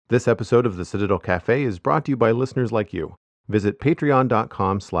This episode of The Citadel Cafe is brought to you by listeners like you. Visit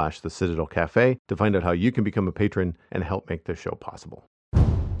patreon.com/The Citadel Cafe to find out how you can become a patron and help make this show possible.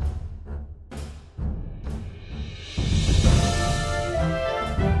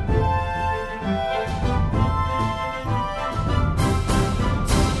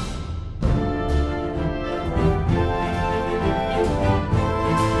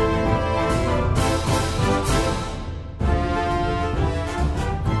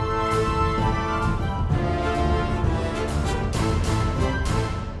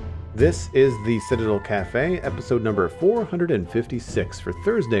 This is the Citadel Cafe, episode number 456 for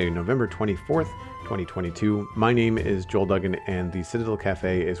Thursday, November 24th, 2022. My name is Joel Duggan, and the Citadel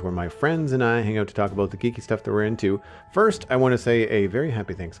Cafe is where my friends and I hang out to talk about the geeky stuff that we're into. First, I want to say a very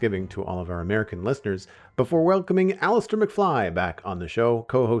happy Thanksgiving to all of our American listeners before welcoming Alastair McFly back on the show,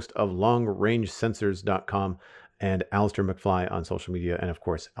 co-host of LongRangeSensors.com and Alastair McFly on social media, and of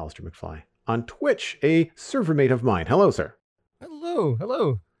course, Alastair McFly on Twitch, a server mate of mine. Hello, sir.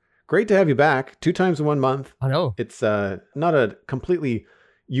 Hello. Great to have you back 2 times in 1 month. I know. It's not a completely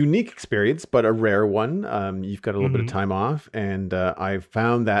unique experience, but a rare one. You've got a little bit of time off, and I've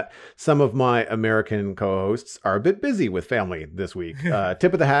found that some of my American co-hosts are a bit busy with family this week.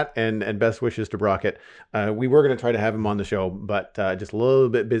 Tip of the hat and best wishes to Brockett. We were going to try to have him on the show, but just a little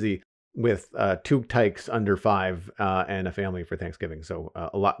bit busy with 2 tykes under 5 and a family for Thanksgiving. So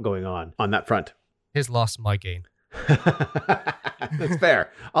a lot going on that front. His loss, my gain. That's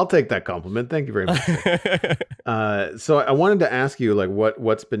fair. I'll take that compliment. Thank you very much. So I wanted to ask you, like,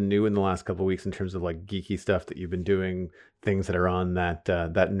 what's been new in the last couple of weeks in terms of like geeky stuff that you've been doing, things that are on that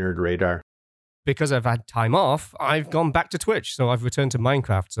nerd radar. Because I've had time off, I've gone back to Twitch, so I've returned to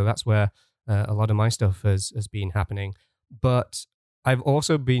Minecraft. So that's where a lot of my stuff has been happening. But I've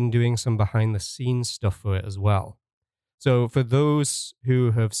also been doing some behind the scenes stuff for it as well. So for those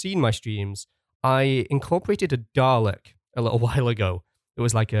who have seen my streams, I incorporated a Dalek a little while ago. It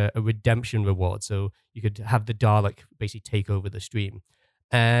was like a redemption reward, so you could have the Dalek basically take over the stream.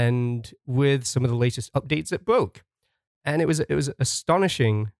 And with some of the latest updates, it broke. And it was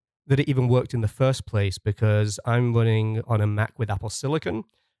astonishing that it even worked in the first place, because I'm running on a Mac with Apple Silicon,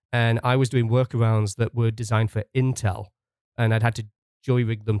 and I was doing workarounds that were designed for Intel, and I'd had to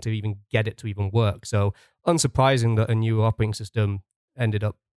joy-rig them to even get it to even work. So unsurprising that a new operating system ended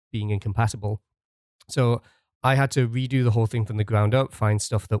up being incompatible. So I had to redo the whole thing from the ground up, find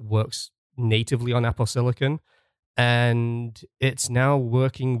stuff that works natively on Apple Silicon, and it's now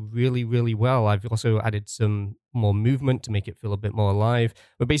working really, really well. I've also added some more movement to make it feel a bit more alive.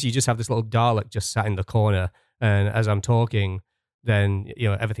 But basically, you just have this little Dalek just sat in the corner, and as I'm talking, then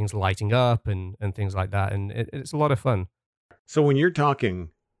everything's lighting up and things like that, and it's a lot of fun. So when you're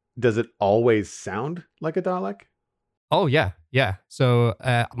talking, does it always sound like a Dalek? Oh, yeah. So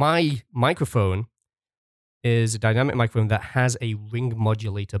my microphone is a dynamic microphone that has a ring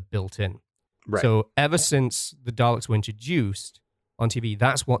modulator built in. Right. So ever since the Daleks were introduced on TV,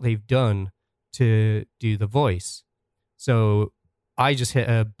 that's what they've done to do the voice. So I just hit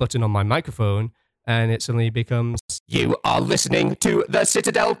a button on my microphone and it suddenly becomes, "You are listening to the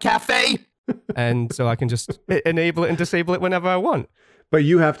Citadel Cafe." And so I can just enable it and disable it whenever I want. But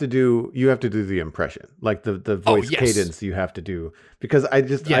you have to do the impression, like the voice cadence you have to do, because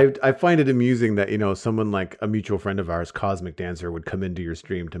I find it amusing that someone like a mutual friend of ours, Cosmic Dancer, would come into your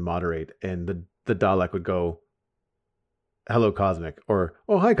stream to moderate, and the Dalek would go, "Hello, Cosmic," or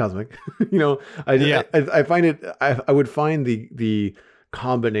 "Oh, hi, Cosmic." I find it. I would find the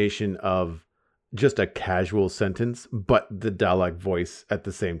combination of just a casual sentence, but the Dalek voice at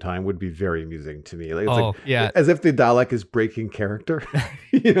the same time would be very amusing to me. As if the Dalek is breaking character,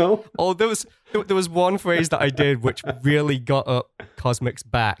 Oh, there was one phrase that I did which really got up Cosmic's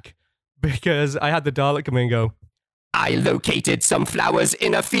back, because I had the Dalek come in and go, "I located some flowers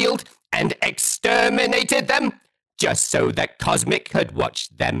in a field and exterminated them, just so that Cosmic could watch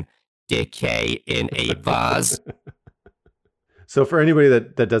them decay in a vase." So for anybody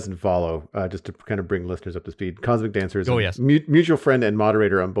that doesn't follow, just to kind of bring listeners up to speed, Cosmic Dancer is a mutual friend and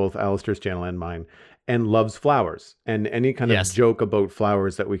moderator on both Alastair's channel and mine, and loves flowers. And any kind of joke about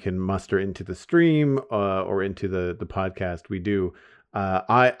flowers that we can muster into the stream or into the podcast, we do.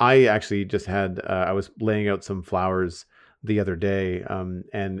 I actually just had, I was laying out some flowers the other day,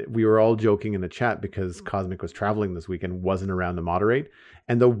 and we were all joking in the chat because Cosmic was traveling this week and wasn't around to moderate.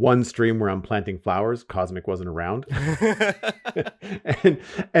 And the one stream where I'm planting flowers, Cosmic wasn't around.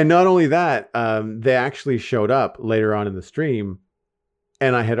 and not only that, they actually showed up later on in the stream,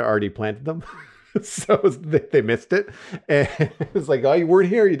 and I had already planted them. So they missed it. And it's like, "Oh, you weren't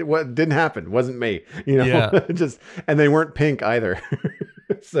here. What didn't happen? It wasn't me." And they weren't pink either.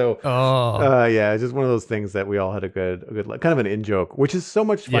 So, Oh, yeah, it's just one of those things that we all had a good, kind of an in joke, which is so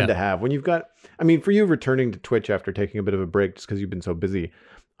much fun yeah. to have when you've got. I mean, for you returning to Twitch after taking a bit of a break just because you've been so busy,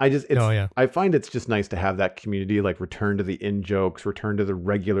 Oh, yeah. I find it's just nice to have that community, like return to the in jokes, return to the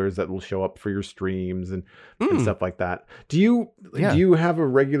regulars that will show up for your streams and Mm, stuff like that. Do yeah. you have a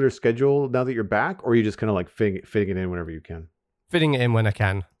regular schedule now that you're back, or are you just kind of like fitting it in whenever you can? Fitting it in when I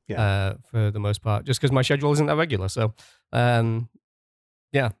can, Yeah. for the most part, just because my schedule isn't that regular. So, um,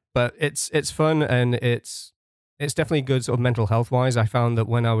 yeah, but it's fun and it's definitely good sort of mental health wise. I found that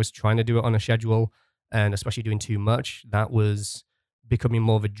when I was trying to do it on a schedule and especially doing too much, that was becoming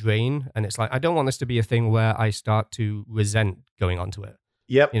more of a drain. And it's like I don't want this to be a thing where I start to resent going onto it.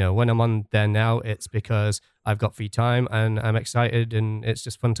 Yep. You know, when I'm on there now, it's because I've got free time and I'm excited and it's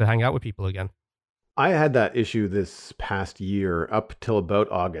just fun to hang out with people again. I had that issue this past year up till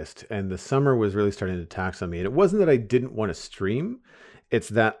about August, and the summer was really starting to tax on me. And it wasn't that I didn't want to stream, it's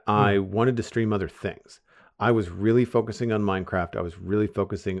that Mm, I wanted to stream other things. I was really focusing on Minecraft. I was really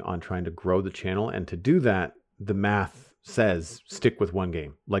focusing on trying to grow the channel. And to do that, the math says stick with one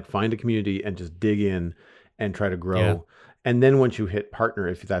game, like find a community and just dig in and try to yeah. grow. And then once you hit partner,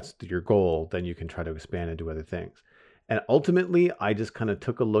 if that's your goal, then you can try to expand and do other things. And ultimately, I just kind of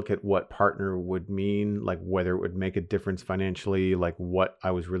took a look at what partner would mean, like whether it would make a difference financially, like what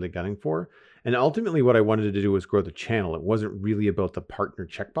I was really gunning for. And ultimately, what I wanted to do was grow the channel. It wasn't really about the partner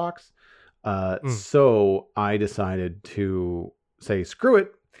checkbox. Mm, So I decided to say, screw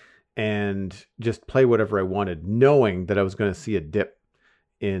it, and just play whatever I wanted, knowing that I was going to see a dip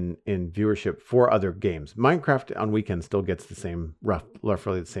in viewership for other games. Minecraft on weekends still gets the same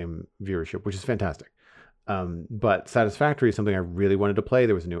roughly the same viewership, which is fantastic. But Satisfactory is something I really wanted to play.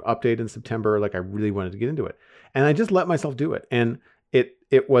 There was a new update in September. Like I really wanted to get into it, and I just let myself do it. And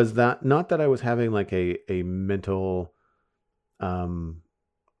it was that, not that I was having like a mental um,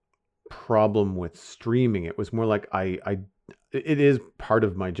 problem with streaming. It was more like I it is part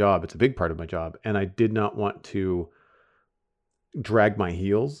of my job. It's a big part of my job, and I did not want to drag my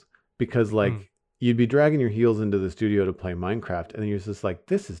heels because mm, like you'd be dragging your heels into the studio to play Minecraft, and then you're just like,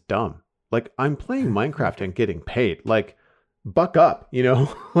 this is dumb. Like I'm playing Minecraft and getting paid. Like buck up, you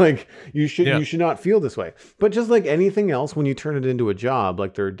know? Like yeah. you should not feel this way. But just like anything else, when you turn it into a job,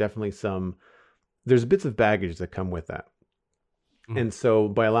 like there are definitely there's bits of baggage that come with that. Mm, And so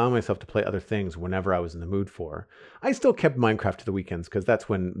by allowing myself to play other things whenever I was in the mood for, I still kept Minecraft to the weekends because that's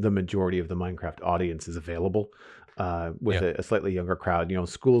when the majority of the Minecraft audience is available, with yeah. a slightly younger crowd. You know,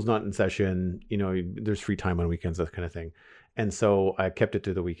 school's not in session, you know, there's free time on weekends, that kind of thing. And so I kept it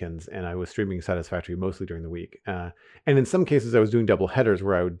to the weekends and I was streaming Satisfactory mostly during the week. And in some cases, I was doing double headers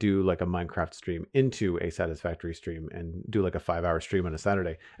where I would do like a Minecraft stream into a Satisfactory stream and do like a 5 hour stream on a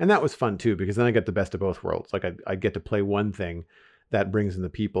Saturday. And that was fun too, because then I get the best of both worlds. Like I get to play one thing that brings in the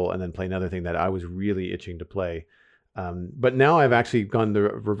people and then play another thing that I was really itching to play. But now I've actually gone the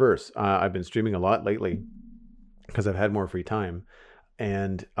reverse. I've been streaming a lot lately because I've had more free time,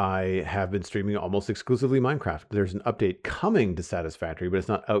 and I have been streaming almost exclusively Minecraft. There's an update coming to Satisfactory, but it's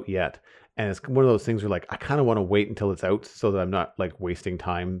not out yet. And it's one of those things where like I kind of want to wait until it's out so that I'm not like wasting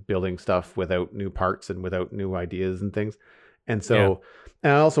time building stuff without new parts and without new ideas and things. And Yeah. so,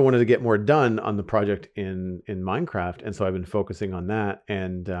 and I also wanted to get more done on the project in Minecraft, and so I've been focusing on that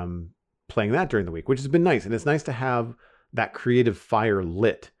and playing that during the week, which has been nice. And it's nice to have that creative fire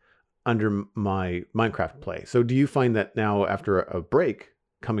lit under my Minecraft play. So do you find that now after a break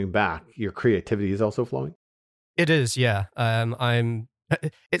coming back, your creativity is also flowing? It is, yeah. I'm.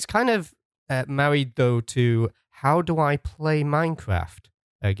 It's kind of married though to how do I play Minecraft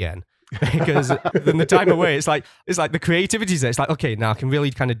again? Because then the time away, it's like the creativity's there. It's like okay, now I can really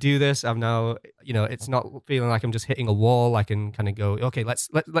kind of do this. I'm now, you know, it's not feeling like I'm just hitting a wall. I can kind of go, okay, let's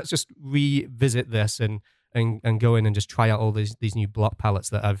just revisit this and go in and just try out all these new block palettes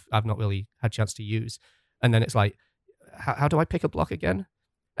that I've not really had a chance to use. And then it's like, how do I pick a block again?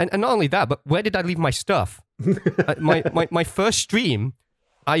 And not only that, but where did I leave my stuff? My first stream,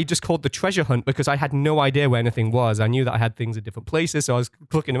 I just called the treasure hunt because I had no idea where anything was. I knew that I had things in different places, so I was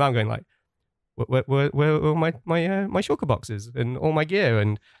looking around, going like, where are my shulker boxes and all my gear?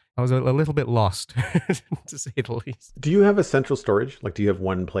 And I was a little bit lost, to say the least. Do you have a central storage? Like, do you have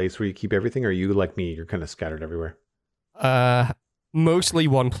one place where you keep everything, or are you like me? You're kind of scattered everywhere. Uh, Mostly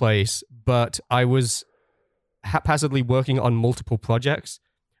one place, but I was haphazardly working on multiple projects,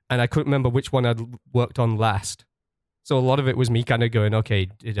 and I couldn't remember which one I'd worked on last. So a lot of it was me kind of going, okay,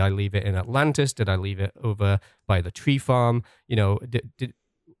 did I leave it in Atlantis? Did I leave it over by the tree farm? You know, did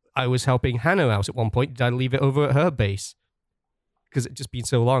I was helping Hannah out at one point. Did I leave it over at her base? Because it just been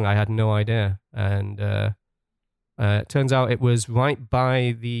so long, I had no idea. And Turns out it was right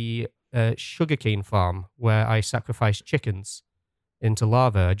by the sugarcane farm where I sacrificed chickens into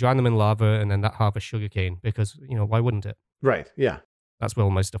lava. I drowned them in lava and then that harvest sugarcane because, why wouldn't it? Right. Yeah. That's where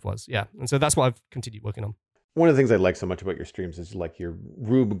all my stuff was. Yeah. And so that's what I've continued working on. One of the things I like so much about your streams is like your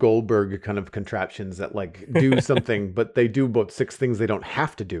Rube Goldberg kind of contraptions that like do something, but they do about 6 things they don't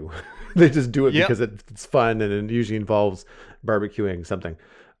have to do. They just do it because it's fun and it usually involves barbecuing something.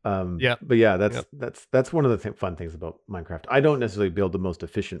 But yeah, that's one of the fun things about Minecraft. I don't necessarily build the most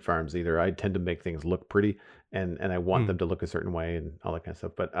efficient farms either. I tend to make things look pretty and I want them to look a certain way and all that kind of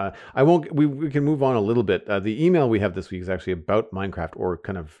stuff. But I won't. We can move on a little bit. The email we have this week is actually about Minecraft, or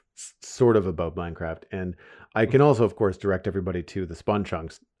kind of sort of about Minecraft. And I can also, of course, direct everybody to the Spawn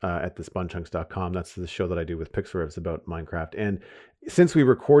Chunks at thespawnchunks.com. That's the show that I do with Pixarivs about Minecraft. And since we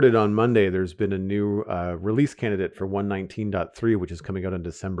recorded on Monday, there's been a new release candidate for 119.3, which is coming out on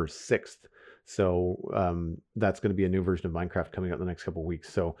December 6th. So that's going to be a new version of Minecraft coming out in the next couple of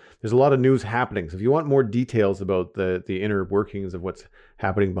weeks. So there's a lot of news happening. So if you want more details about the inner workings of what's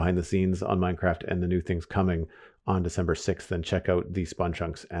happening behind the scenes on Minecraft and the new things coming on December 6th, then check out the Spawn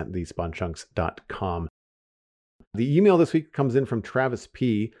Chunks at thespawnchunks.com. The email this week comes in from Travis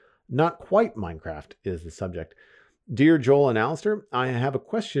P. Not quite Minecraft is the subject. Dear Joel and Alastair, I have a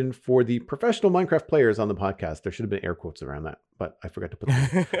question for the professional Minecraft players on the podcast. There should have been air quotes around that, but I forgot to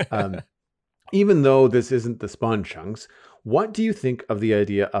put them. Even though this isn't the Spawn Chunks, what do you think of the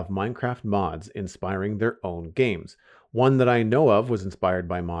idea of Minecraft mods inspiring their own games? One that I know of was inspired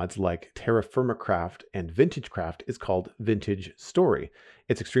by mods like Terra Firma Craft and Vintage Craft is called Vintage Story.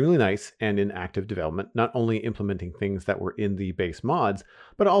 It's extremely nice and in active development, not only implementing things that were in the base mods,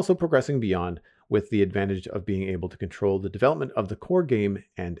 but also progressing beyond with the advantage of being able to control the development of the core game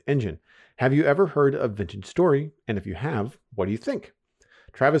and engine. Have you ever heard of Vintage Story? And if you have, what do you think?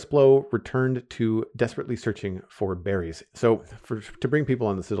 Travis Blow returned to desperately searching for berries. So to bring people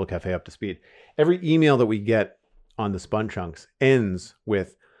on the Sizzle Cafe up to speed, every email that we get on the Spawn Chunks ends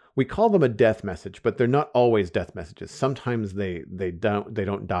with, we call them a death message, but they're not always death messages. Sometimes they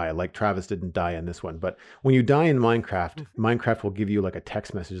don't die, like Travis didn't die in this one. But when you die in Minecraft, Minecraft will give you like a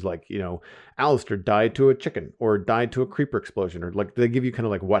text message like, Alastair died to a chicken or died to a creeper explosion, or like they give you kind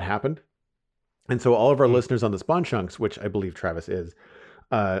of like what happened. And so all of our listeners on the Spawn Chunks, which I believe Travis is,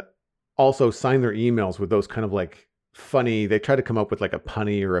 also sign their emails with those kind of like funny, they try to come up with like a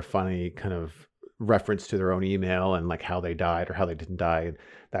punny or a funny kind of reference to their own email and like how they died or how they didn't die and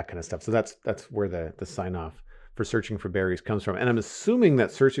that kind of stuff. So that's where the sign off for searching for berries comes from. And I'm assuming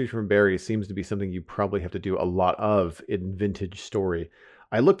that searching for berries seems to be something you probably have to do a lot of in Vintage Story.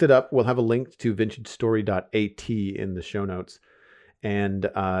 I looked it up. We'll have a link to vintagestory.at in the show notes. And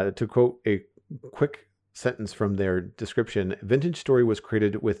to quote a quick sentence from their description, Vintage Story was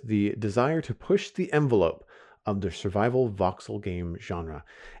created with the desire to push the envelope of the survival voxel game genre.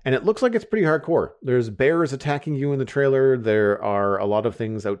 And it looks like it's pretty hardcore. There's bears attacking you in the trailer. There are a lot of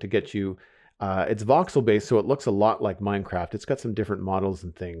things out to get you. It's voxel based, so it looks a lot like Minecraft. It's got some different models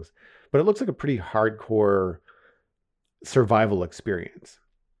and things, but it looks like a pretty hardcore survival experience.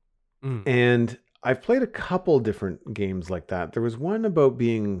 And I've played a couple different games like that. There was one about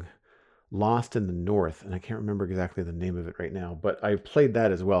being lost in the north, and I can't remember exactly the name of it right now, but I played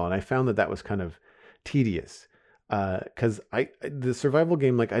that as well, and I found that was kind of tedious because the survival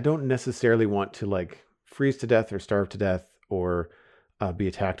game, like I don't necessarily want to like freeze to death or starve to death or be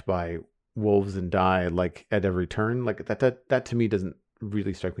attacked by wolves and die like at every turn. Like that to me doesn't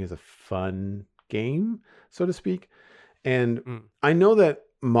really strike me as a fun game, so to speak. And I know that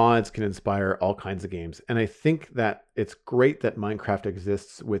mods can inspire all kinds of games. And I think that it's great that Minecraft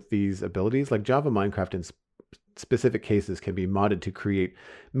exists with these abilities. Like Java Minecraft in specific cases can be modded to create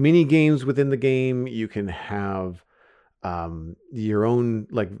mini games within the game. You can have your own,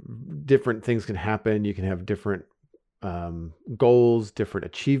 like different things can happen. You can have different goals, different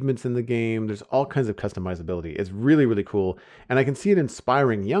achievements in the game. There's all kinds of customizability. It's really, really cool. And I can see it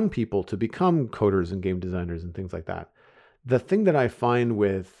inspiring young people to become coders and game designers and things like that. The thing that I find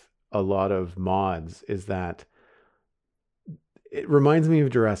with a lot of mods is that it reminds me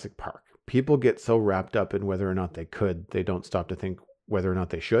of Jurassic Park. People get so wrapped up in whether or not they don't stop to think whether or not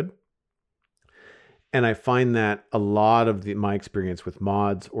they should. And I find that a lot of my experience with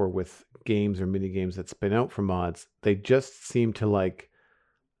mods or with games or mini games that spin out from mods, they just seem to like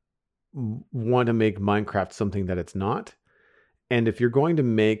want to make Minecraft something that it's not. And if you're going to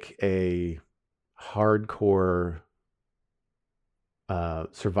make a hardcore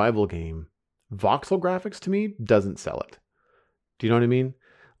survival game, voxel graphics to me doesn't sell it. Do you know what I mean?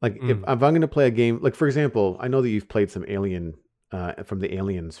 Like if I'm going to play a game, like for example, I know that you've played some Alien from the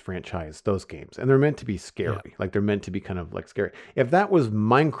Aliens franchise, those games. And they're meant to be scary. Yeah. Like they're meant to be kind of like scary. If that was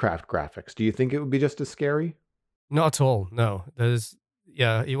Minecraft graphics, do you think it would be just as scary? Not at all. No,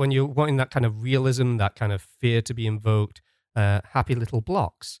 when you're wanting that kind of realism, that kind of fear to be invoked, happy little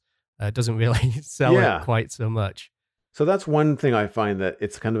blocks doesn't really sell it Yeah. quite so much. So that's one thing I find, that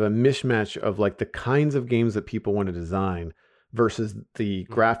it's kind of a mishmash of like the kinds of games that people want to design versus the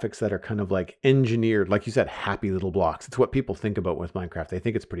graphics that are kind of like engineered, like you said, happy little blocks. It's what people think about with Minecraft. They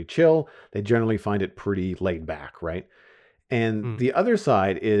think it's pretty chill. They generally find it pretty laid back, right? And the other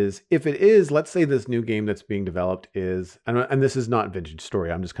side is, if it is, let's say this new game that's being developed is, and this is not Vintage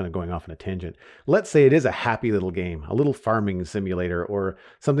Story, I'm just kind of going off on a tangent. Let's say it is a happy little game, a little farming simulator, or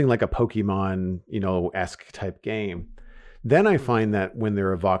something like a Pokemon, esque type game. Then I find that when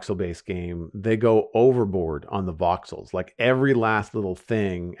they're a voxel-based game, they go overboard on the voxels. Like every last little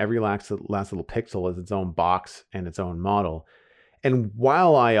thing, every last little pixel is its own box and its own model. And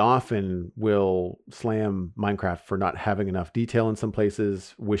while I often will slam Minecraft for not having enough detail in some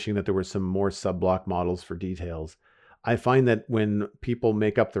places, wishing that there were some more sub-block models for details, I find that when people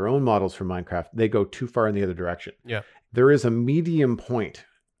make up their own models for Minecraft, they go too far in the other direction. Yeah. There is a medium point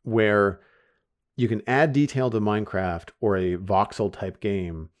where you can add detail to Minecraft or a voxel type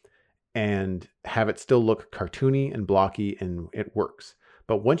game and have it still look cartoony and blocky, and it works.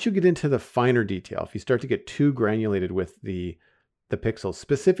 But once you get into the finer detail, if you start to get too granulated with the pixels,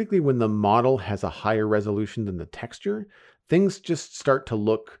 specifically when the model has a higher resolution than the texture, things just start to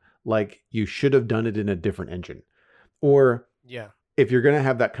look like you should have done it in a different engine. Or if you're going to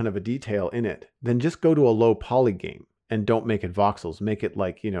have that kind of a detail in it, then just go to a low poly game and don't make it voxels. Make it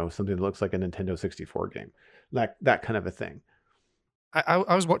like, something that looks like a Nintendo 64 game, like that kind of a thing.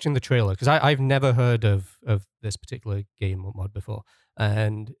 I was watching the trailer because I've never heard of this particular game or mod before.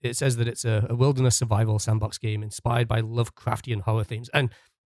 And it says that it's a wilderness survival sandbox game inspired by Lovecraftian horror themes. And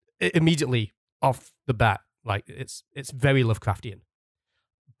immediately off the bat, like it's very Lovecraftian.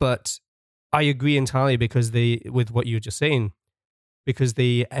 But I agree entirely with what you were just saying, because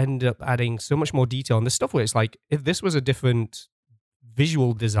they end up adding so much more detail on this stuff where it's like, if this was a different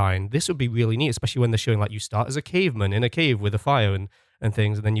visual design, this would be really neat, especially when they're showing like you start as a caveman in a cave with a fire and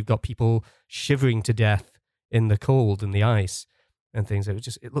things, and then you've got people shivering to death in the cold and the ice and things.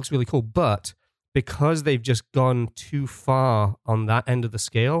 It looks really cool. But because they've just gone too far on that end of the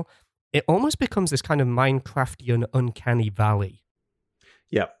scale, it almost becomes this kind of Minecraftian uncanny valley.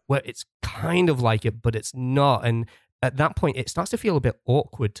 Yeah. Where it's kind of like it, but it's not. And at that point, it starts to feel a bit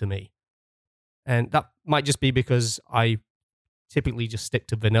awkward to me. And that might just be because I typically just stick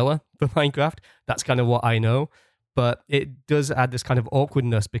to vanilla for Minecraft. That's kind of what I know. But it does add this kind of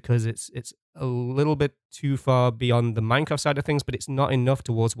awkwardness because it's a little bit too far beyond the Minecraft side of things, but it's not enough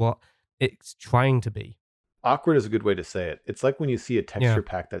towards what it's trying to be. Awkward is a good way to say it. It's like when you see a texture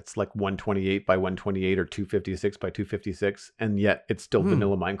pack that's like 128 by 128 or 256 by 256, and yet it's still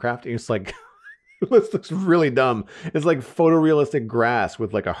vanilla Minecraft. And it's like, this looks really dumb. It's like photorealistic grass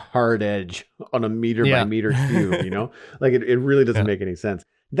with like a hard edge on a meter by meter cube, Like it really doesn't make any sense.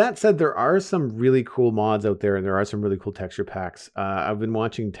 That said, there are some really cool mods out there, and there are some really cool texture packs. I've been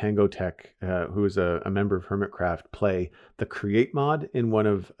watching Tango Tech, who is a member of Hermitcraft, play the Create mod in one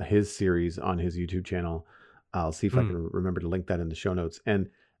of his series on his YouTube channel. I'll see if I can remember to link that in the show notes. And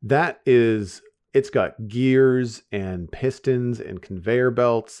it's got gears and pistons and conveyor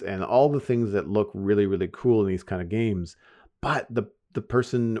belts and all the things that look really, really cool in these kind of games. But the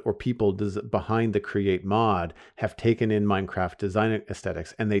person or people behind the Create mod have taken in Minecraft design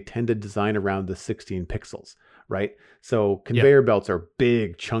aesthetics, and they tend to design around the 16 pixels, right? So conveyor belts are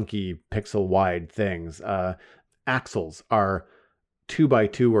big, chunky, pixel wide things. Axles are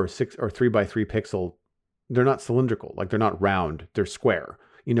 2x2 or 6 or 3x3 pixel. They're not cylindrical, like they're not round, they're square.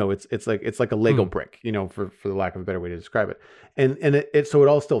 It's like a Lego brick, for the lack of a better way to describe it. And so it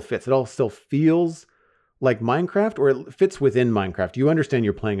all still fits. It all still feels like Minecraft, or it fits within Minecraft. You understand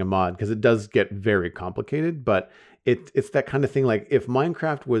you're playing a mod because it does get very complicated, but it's that kind of thing. Like if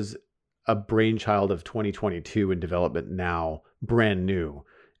Minecraft was a brainchild of 2022 in development now, brand new,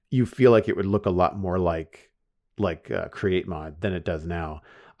 you feel like it would look a lot more like Create mod than it does now.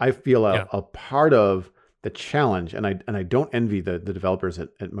 I feel a part of the challenge, and I don't envy the developers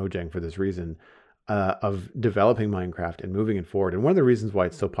at Mojang for this reason, of developing Minecraft and moving it forward. And one of the reasons why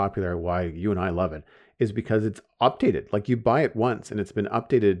it's so popular, why you and I love it, is because it's updated. Like you buy it once and it's been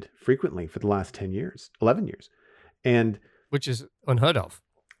updated frequently for the last 10 years, 11 years. And which is unheard of.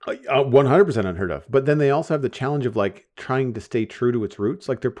 100% unheard of. But then they also have the challenge of like trying to stay true to its roots.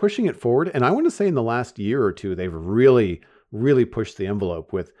 Like they're pushing it forward. And I want to say in the last year or two, they've really, really pushed the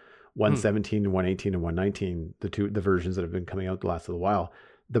envelope with Hmm. 117 and 118 and 119, the versions that have been coming out the last little while.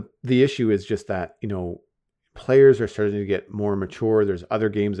 The issue is just that, players are starting to get more mature. There's other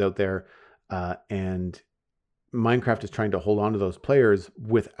games out there, and Minecraft is trying to hold on to those players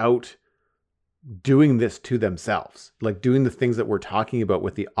without doing this to themselves, like doing the things that we're talking about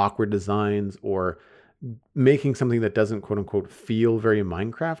with the awkward designs, or making something that doesn't quote unquote feel very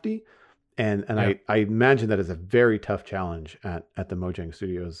Minecrafty. And Yeah. I imagine that is a very tough challenge at the Mojang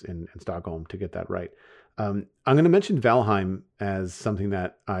Studios in Stockholm to get that right. I'm going to mention Valheim as something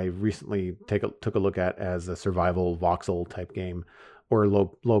that I recently took a look at as a survival voxel type game, or a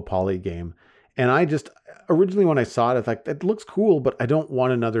low poly game. And I just, originally when I saw it, I thought it looks cool, but I don't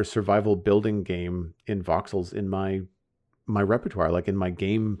want another survival building game in voxels in my repertoire, like in my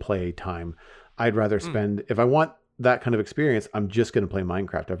gameplay time. I'd rather Hmm. spend, if I want that kind of experience, I'm just going to play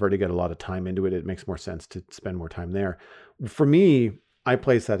Minecraft. I've already got a lot of time into it. It makes more sense to spend more time there. For me, I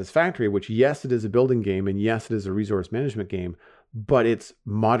play Satisfactory, which, yes, it is a building game, and yes, it is a resource management game, but it's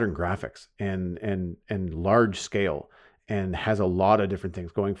modern graphics and large scale, and has a lot of different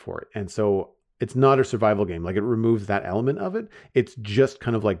things going for it. And so it's not a survival game. Like, it removes that element of it. It's just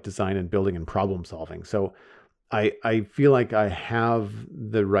kind of like design and building and problem solving. So I feel like I have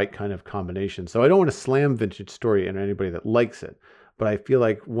the right kind of combination. So I don't want to slam Vintage Story and anybody that likes it, but I feel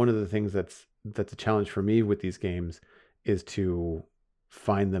like one of the things that's a challenge for me with these games is to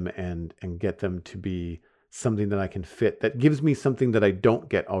find them and get them to be something that I can fit, that gives me something that I don't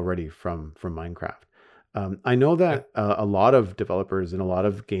get already from Minecraft. I know Yeah. that a lot of developers and a lot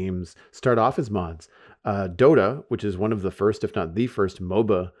of games start off as mods. Dota, which is one of the first, if not the first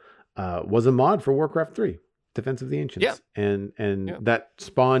MOBA, was a mod for Warcraft 3. Defense of the Yeah. Ancients, and Yeah. that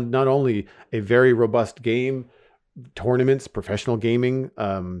spawned not only a very robust game, tournaments, professional gaming,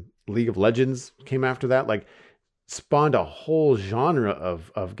 League of Legends came after that, like spawned a whole genre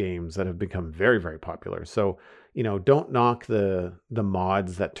of games that have become very, very popular. So, don't knock the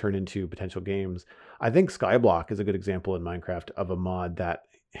mods that turn into potential games. I think Skyblock is a good example in Minecraft of a mod that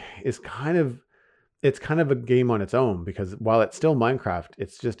is kind of a game on its own, because while it's still Minecraft,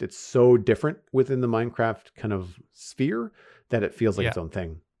 it's so different within the Minecraft kind of sphere that it feels like Yeah. its own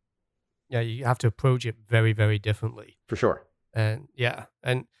thing. Yeah. You have to approach it very, very differently. For sure. And yeah.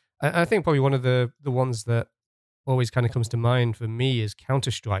 And I think probably one of the ones that always kind of comes to mind for me is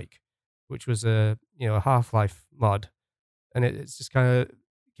Counter-Strike, which was a Half-Life mod. And it's just kind of,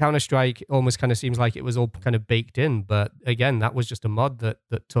 Counter-Strike almost kind of seems like it was all kind of baked in. But again, that was just a mod that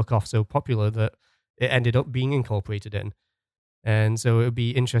took off so popular that it ended up being incorporated in. And so it would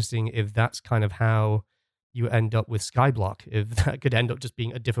be interesting if that's kind of how you end up with Skyblock, if that could end up just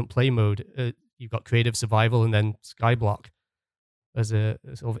being a different play mode. You've got creative survival, and then Skyblock as a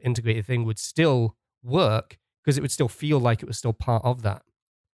sort of integrated thing would still work, because it would still feel like it was still part of that,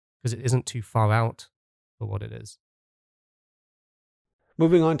 because it isn't too far out for what it is.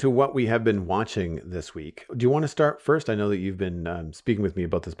 Moving on to what we have been watching this week. Do you want to start first? I know that you've been speaking with me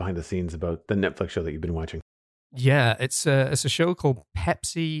about this behind the scenes, about the Netflix show that you've been watching. Yeah, it's a show called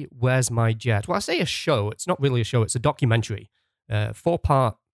Pepsi, Where's My Jet? Well, I say a show. It's not really a show. It's a documentary,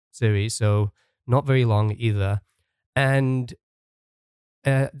 4-part series, so not very long either. And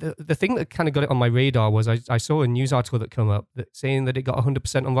the thing that kind of got it on my radar was I saw a news article that came up saying that it got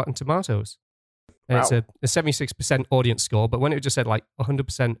 100% on Rotten Tomatoes. And it's Wow. a 76% audience score, but when it just said like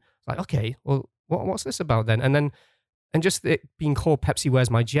 100%, it's like, okay, well, what's this about then? And just it being called Pepsi, Where's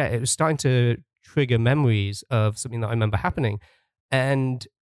My Jet? It was starting to trigger memories of something that I remember happening. And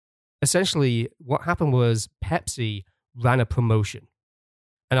essentially, what happened was Pepsi ran a promotion.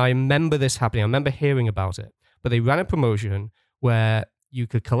 And I remember this happening. I remember hearing about it. But they ran a promotion where you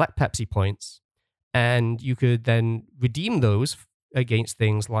could collect Pepsi points, and you could then redeem those against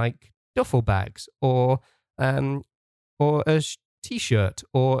things like duffel bags, um, or a t-shirt,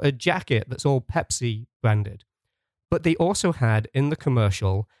 or a jacket that's all Pepsi branded. But they also had in the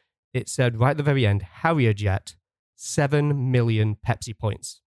commercial, it said right at the very end, Harrier Jet, 7 million Pepsi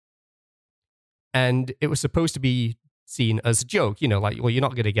points. And it was supposed to be seen as a joke, like, well, you're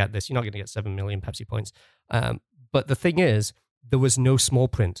not going to get this. You're not going to get 7 million Pepsi points. But the thing is, there was no small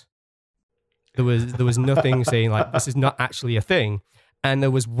print. There was nothing saying like, this is not actually a thing. And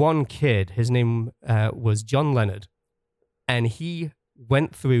there was one kid, his name was John Leonard, and he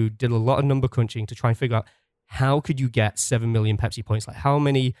went through, did a lot of number crunching to try and figure out how could you get 7 million Pepsi points? Like, how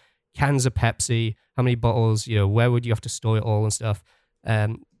many cans of Pepsi, how many bottles, where would you have to store it all and stuff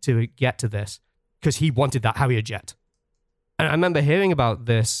to get to this? Because he wanted that Harrier jet. And I remember hearing about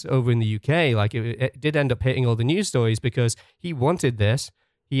this over in the UK. Like, it did end up hitting all the news stories because he wanted this.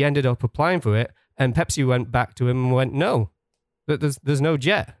 He ended up applying for it, and Pepsi went back to him and went, no, there's no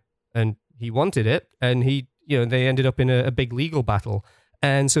jet. and he wanted it, and they ended up in a big legal battle.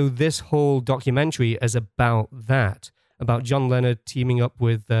 And so this whole documentary is about that, about John Leonard teaming up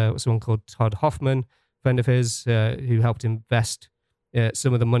with someone called Todd Hoffman, friend of his, who helped invest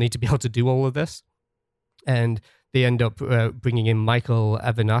some of the money to be able to do all of this. And they end up bringing in Michael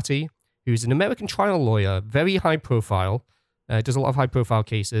Avenatti, who's an American trial lawyer, very high profile, does a lot of high profile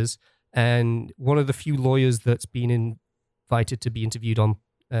cases, and one of the few lawyers that's been invited to be interviewed on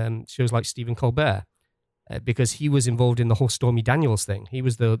shows like Stephen Colbert, because he was involved in the whole Stormy Daniels thing. He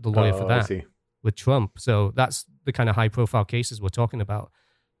was the lawyer for that with Trump. So that's the kind of high profile cases we're talking about.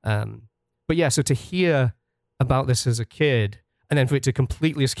 But yeah, so to hear about this as a kid, and then for it to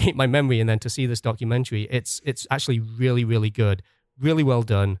completely escape my memory, and then to see this documentary, it's actually really, really good, really well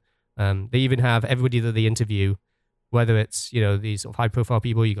done. They even have everybody that they interview, whether it's these sort of high profile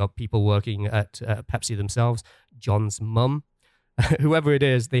people, you got people working at Pepsi themselves, John's mum, whoever it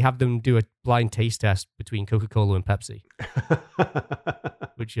is, they have them do a blind taste test between Coca-Cola and Pepsi,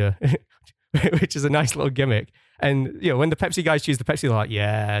 which is a nice little gimmick. And when the Pepsi guys choose the Pepsi, they're like,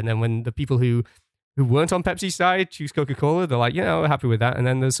 yeah. And then when the people who weren't on Pepsi's side choose Coca-Cola, they're like, we're happy with that. And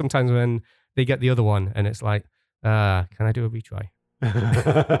then there's sometimes when they get the other one, and it's like, can I do a retry?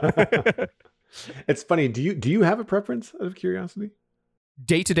 It's funny. Do you have a preference, out of curiosity?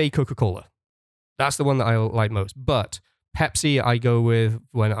 Day-to-day Coca-Cola. That's the one that I like most. But Pepsi, I go with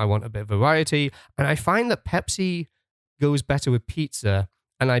when I want a bit of variety. And I find that Pepsi goes better with pizza.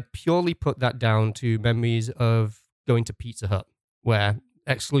 And I purely put that down to memories of going to Pizza Hut, where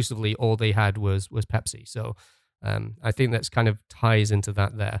exclusively all they had was Pepsi. So I think that's kind of ties into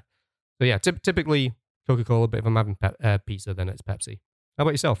that there. So yeah, typically Coca-Cola, but if I'm having pizza, then it's Pepsi. How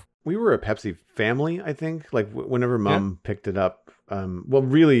about yourself? We were a Pepsi family, I think. Like whenever Mom picked it up,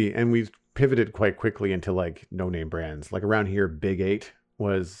 really, and we pivoted quite quickly into like no-name brands. Like around here, Big 8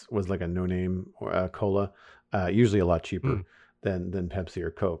 was like a no-name cola, usually a lot cheaper than Pepsi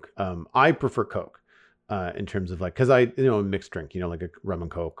or Coke. I prefer Coke in terms of like, because I a mixed drink, like a rum and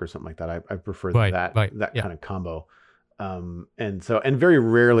Coke or something like that. I prefer that kind of combo. And very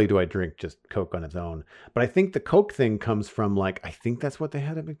rarely do I drink just Coke on its own. But I think the Coke thing comes from like, I think that's what they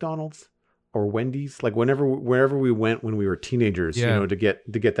had at McDonald's or Wendy's. Like wherever we went when we were teenagers, to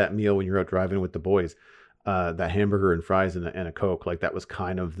get that meal when you're out driving with the boys, that hamburger and fries and a Coke, like that was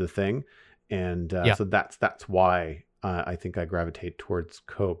kind of the thing. And so that's why I think I gravitate towards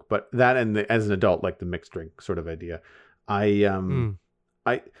Coke. But that as an adult, like the mixed drink sort of idea, I'm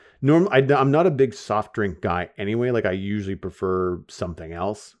not a big soft drink guy anyway. Like I usually prefer something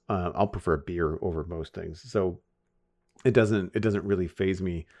else. I'll prefer beer over most things. So it doesn't really faze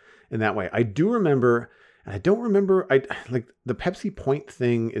me in that way. I do remember, and I don't remember, like the Pepsi Point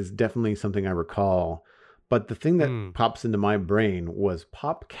thing is definitely something I recall. But the thing that pops into my brain was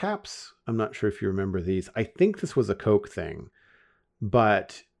Pop Caps. I'm not sure if you remember these. I think this was a Coke thing,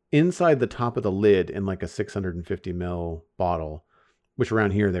 but inside the top of the lid in like a 650 ml bottle, which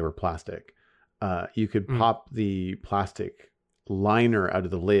around here they were plastic, you could pop the plastic liner out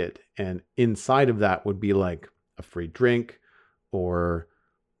of the lid, and inside of that would be like a free drink, or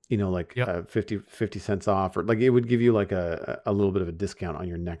 50 cents off, or like it would give you like a little bit of a discount on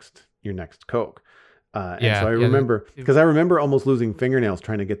your next Coke. And so I remember, because I remember almost losing fingernails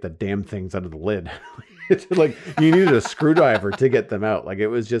trying to get the damn things out of the lid. It's like you needed a screwdriver to get them out. Like it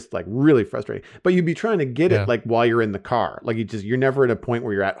was just like really frustrating. But you'd be trying to get it like while you're in the car. Like you're never at a point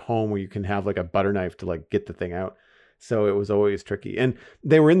where you're at home where you can have like a butter knife to like get the thing out. So it was always tricky. And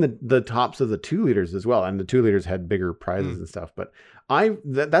they were in the tops of the 2 liters as well. And the 2 liters had bigger prizes and stuff. But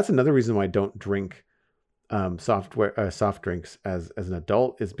that's another reason why I don't drink soft drinks as an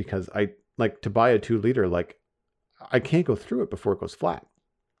adult, is because I like to buy a 2 liter, like I can't go through it before it goes flat.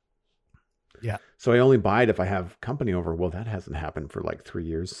 Yeah. So I only buy it if I have company over. Well, that hasn't happened for like 3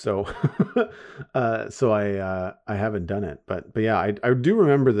 years. So, so I haven't done it, but yeah, I do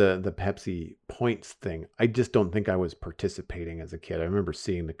remember the Pepsi Points thing. I just don't think I was participating as a kid. I remember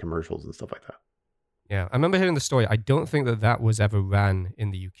seeing the commercials and stuff like that. Yeah. I remember hearing the story. I don't think that was ever ran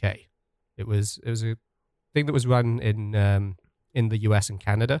in the UK. It was a thing that was run in the US and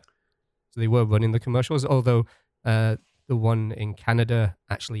Canada. So they were running the commercials, although the one in Canada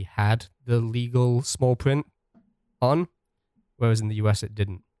actually had the legal small print on, whereas in the US it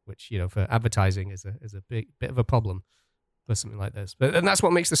didn't, which, for advertising is a bit of a problem for something like this. And that's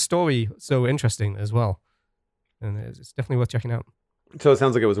what makes the story so interesting as well. And it's definitely worth checking out. So it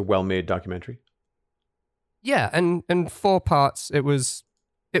sounds like it was a well-made documentary. Yeah, and 4 parts. It was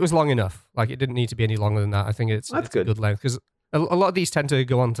long enough. Like it didn't need to be any longer than that. I think it's good. A good length, because a lot of these tend to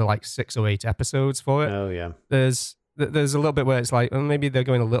go on to like 6 or 8 episodes for it. Oh yeah. There's there's a little bit where it's like, maybe they're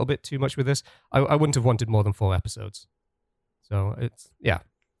going a little bit too much with this. I wouldn't have wanted more than 4 episodes. So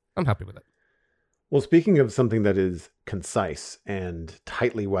I'm happy with it. Well, speaking of something that is concise and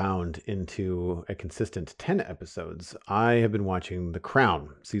tightly wound into a consistent 10 episodes, I have been watching The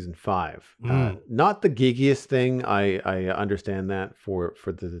Crown, season 5. Not the geekiest thing. I understand that for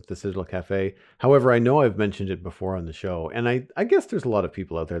the Citadel Cafe. However, I know I've mentioned it before on the show, and I guess there's a lot of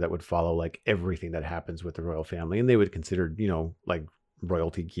people out there that would follow like everything that happens with the royal family, and they would consider, like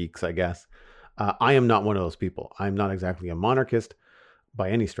royalty geeks, I guess. I am not one of those people. I'm not exactly a monarchist by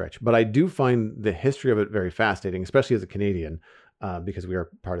any stretch, but I do find the history of it very fascinating, especially as a Canadian, because we are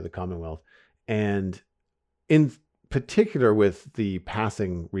part of the Commonwealth. And in particular with the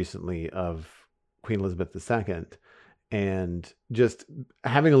passing recently of Queen Elizabeth II, and just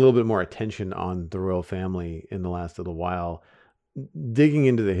having a little bit more attention on the royal family in the last little while, digging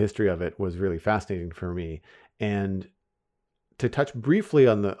into the history of it was really fascinating for me. And to touch briefly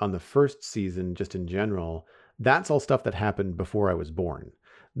on the first season, just in general, that's all stuff that happened before I was born.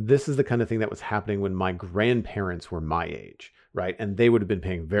 This is the kind of thing that was happening when my grandparents were my age, right? And they would have been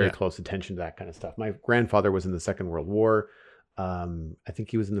paying very close attention to that kind of stuff. My grandfather was in the Second World War. I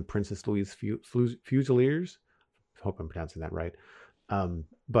think he was in the Princess Louise Fusiliers. I hope I'm pronouncing that right.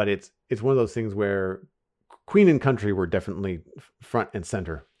 But it's one of those things where Queen and country were definitely front and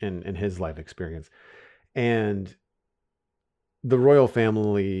center in his life experience. And the royal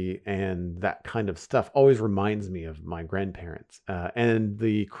family and that kind of stuff always reminds me of my grandparents. And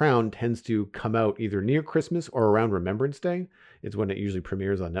The Crown tends to come out either near Christmas or around Remembrance Day. It's when it usually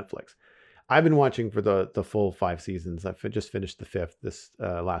premieres on Netflix. I've been watching for the full 5 seasons. I've just finished the 5th this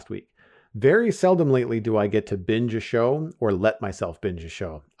last week. Very seldom lately do I get to binge a show or let myself binge a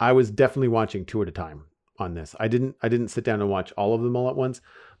show. I was definitely watching 2 at a time on this. I didn't sit down and watch all of them all at once,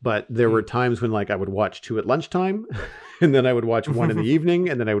 but there were times when like I would watch 2 at lunchtime and then I would watch 1 in the evening,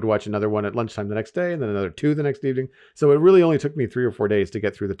 and then I would watch another 1 at lunchtime the next day, and then another 2 the next evening. So it really only took me 3 or 4 days to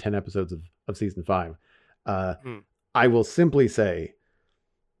get through the 10 episodes of season 5. I will simply say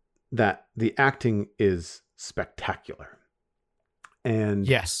that the acting is spectacular. And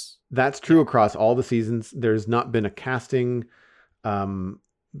yes, that's true across all the seasons. There's not been a casting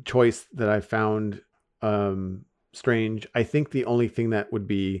choice that I found strange. I think the only thing that would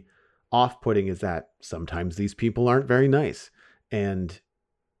be off-putting is that sometimes these people aren't very nice, and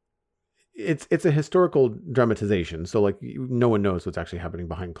it's a historical dramatization, so like no one knows what's actually happening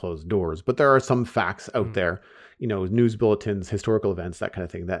behind closed doors, but there are some facts out there, news bulletins, historical events, that kind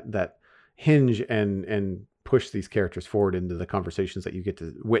of thing that hinge and push these characters forward into the conversations that you get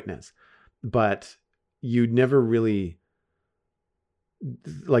to witness. But you never really,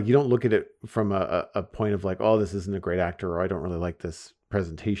 like, you don't look at it from a point of like, oh, this isn't a great actor, or I don't really like this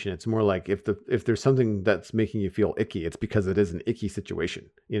presentation. It's more like if there's something that's making you feel icky, it's because it is an icky situation,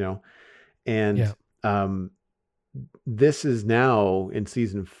 and this is now in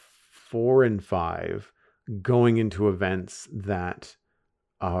season 4 and 5 going into events that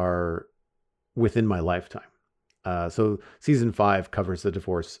are within my lifetime. So season 5 covers the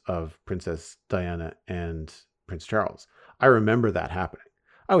divorce of Princess Diana and Prince Charles. I remember that happening.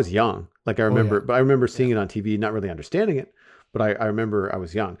 I was young. Like I remember, but I remember seeing it on TV, not really understanding it, but I remember I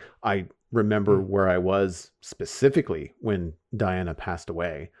was young. I remember where I was specifically when Diana passed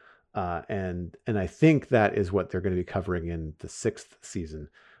away. And I think that is what they're going to be covering in the 6th season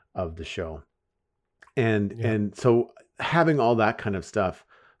of the show. And so having all that kind of stuff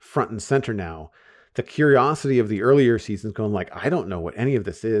front and center now, the curiosity of the earlier seasons going like, I don't know what any of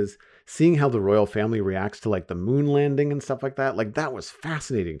this is, seeing how the royal family reacts to like the moon landing and stuff like that was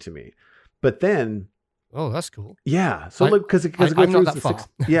fascinating to me. But then, oh, that's cool. Yeah. So like, because it goes through the 60s.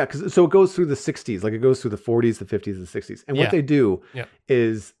 Yeah. So it goes through the 60s, like it goes through the 40s, the 50s, the 60s. And what they do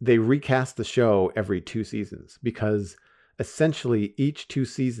is they recast the show every 2 seasons, because essentially each 2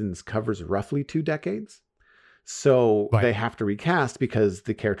 seasons covers roughly 2 decades. So they have to recast because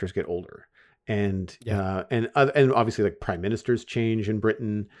the characters get older. And obviously like prime ministers change in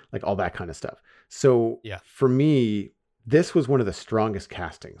Britain, like all that kind of stuff. So for me, this was one of the strongest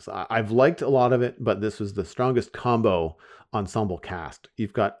castings. I've liked a lot of it, but this was the strongest combo ensemble cast.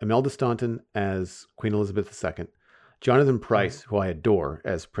 You've got Imelda Staunton as Queen Elizabeth II, Jonathan Pryce, who I adore,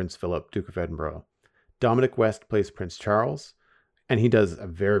 as Prince Philip, Duke of Edinburgh. Dominic West plays Prince Charles, and he does a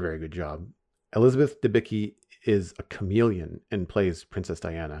very, very good job. Elizabeth Debicki is a chameleon and plays Princess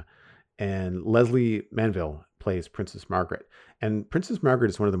Diana. And Leslie Manville plays Princess Margaret. And Princess Margaret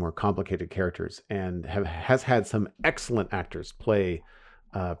is one of the more complicated characters, and has had some excellent actors play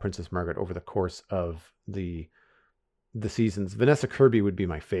Princess Margaret over the course of the seasons. Vanessa Kirby would be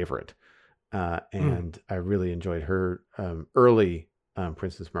my favorite. and I really enjoyed her early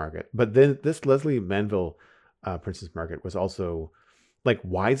Princess Margaret. But then this Leslie Manville Princess Margaret was also like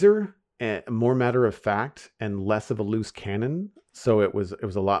wiser and more matter of fact and less of a loose cannon. So it was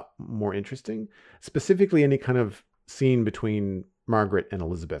a lot more interesting. Specifically, any kind of scene between Margaret and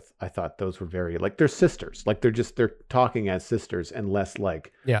Elizabeth, I thought those were very like they're sisters. Like they're talking as sisters and less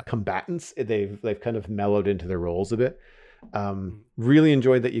like combatants. They've kind of mellowed into their roles a bit. Really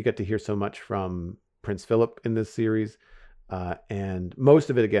enjoyed that you get to hear so much from Prince Philip in this series. And most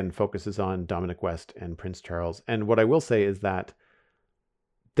of it, again, focuses on Dominic West and Prince Charles. And what I will say is that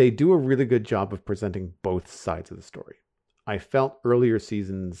they do a really good job of presenting both sides of the story. I felt earlier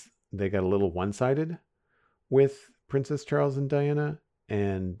seasons, they got a little one-sided with Princess Charles and Diana.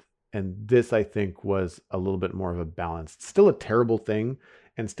 And this, I think, was a little bit more of a balance. Still a terrible thing.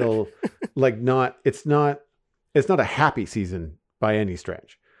 And still like it's not a happy season by any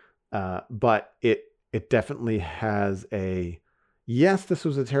stretch. But it definitely has yes, this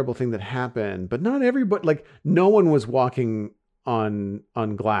was a terrible thing that happened, but not everybody, like no one was walking on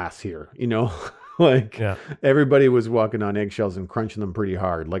glass here, like everybody was walking on eggshells and crunching them pretty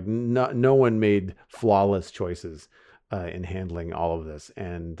hard. Like no one made flawless choices in handling all of this.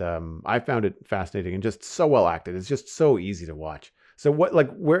 And I found it fascinating and just so well acted. It's just so easy to watch. So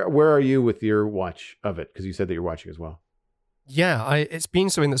where are you with your watch of it? Because you said that you're watching as well. Yeah, it's been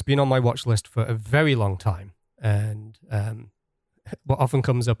something that's been on my watch list for a very long time. And what often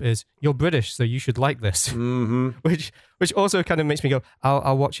comes up is, you're British, so you should like this. Mm-hmm. which also kind of makes me go,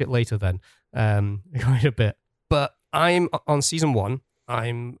 I'll watch it later then, quite a bit. But I'm on season 1.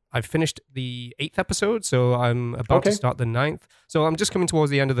 I've finished the 8th episode, so I'm about to start the 9th. So I'm just coming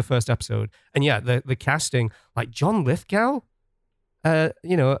towards the end of the first episode. And yeah, the casting, like John Lithgow,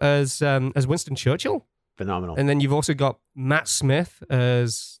 as Winston Churchill. Phenomenal. And then you've also got Matt Smith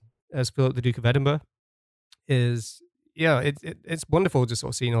as Philip the Duke of Edinburgh. It's wonderful just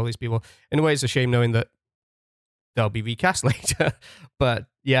sort of seeing all these people. In a way, it's a shame knowing that they'll be recast later. But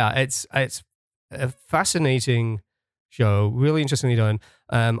yeah, it's a fascinating show, really interestingly done.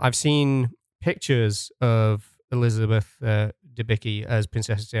 I've seen pictures of Elizabeth Debicki as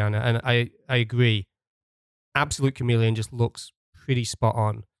Princess Diana, and I agree. Absolute chameleon, just looks pretty spot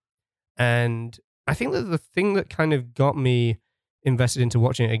on. And I think that the thing that kind of got me invested into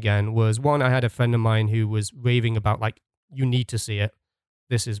watching it again was, one, I had a friend of mine who was raving about, like, you need to see it.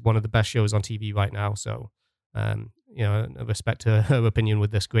 This is one of the best shows on TV right now. So, I respect her opinion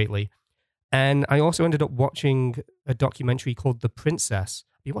with this greatly. And I also ended up watching a documentary called The Princess.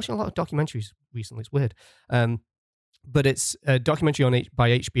 I've been watching a lot of documentaries recently. It's weird. But it's a documentary by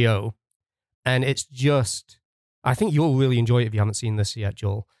HBO. And it's just, I think you'll really enjoy it if you haven't seen this yet,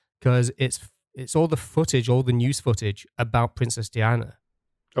 Joel, because it's all the footage, all the news footage about Princess Diana.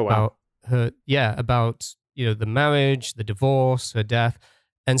 Oh, wow. About the marriage, the divorce, her death.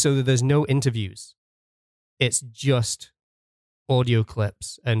 And so there's no interviews. It's just audio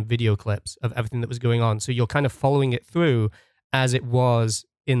clips and video clips of everything that was going on. So you're kind of following it through as it was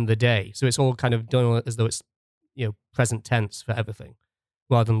in the day. So it's all kind of done as though it's, present tense for everything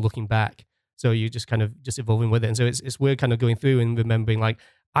rather than looking back. So you're just kind of just evolving with it. And so it's weird kind of going through and remembering, like,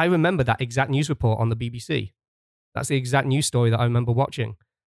 I remember that exact news report on the BBC. That's the exact news story that I remember watching.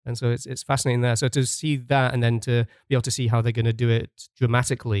 And so it's fascinating there. So to see that and then to be able to see how they're going to do it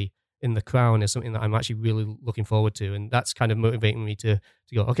dramatically in The Crown is something that I'm actually really looking forward to. And that's kind of motivating me to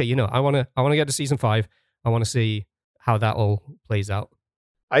go, okay, I want to get to season 5. I want to see how that all plays out.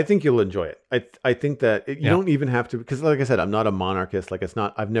 I think you'll enjoy it. I think that you don't even have to, because like I said, I'm not a monarchist. Like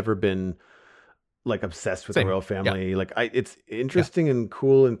I've never been like obsessed with the royal family. Like it's interesting and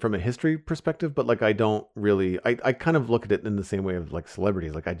cool and from a history perspective, but like I don't really, I kind of look at it in the same way of like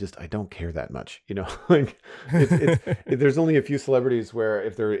celebrities. Like I don't care that much, like there's only a few celebrities where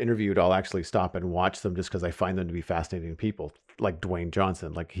if they're interviewed, I'll actually stop and watch them just because I find them to be fascinating people. Like Dwayne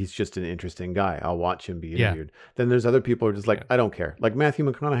Johnson, like he's just an interesting guy. I'll watch him be interviewed. Then there's other people who are just like, I don't care. Like Matthew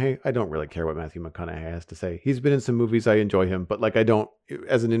McConaughey, I don't really care what Matthew McConaughey has to say. He's been in some movies, I enjoy him, but like I don't,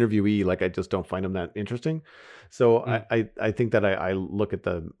 as an interviewee, like I just don't find him that interesting. So I think that I look at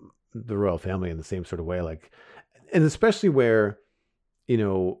the royal family in the same sort of way, like, and especially where,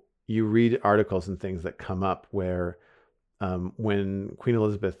 you read articles and things that come up where when Queen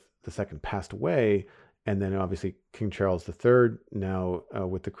Elizabeth II passed away, and then obviously King Charles III now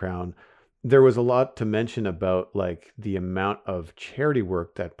with the crown, there was a lot to mention about like the amount of charity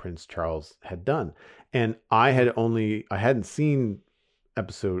work that Prince Charles had done. And I hadn't seen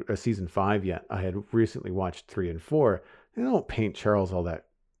season 5 yet. I had recently watched 3 and 4. They don't paint Charles all that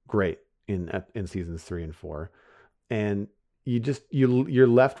great in seasons 3 and 4. And you're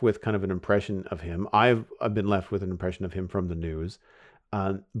left with kind of an impression of him. I've been left with an impression of him from the news.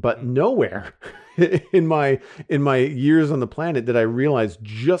 But nowhere in my years on the planet did I realize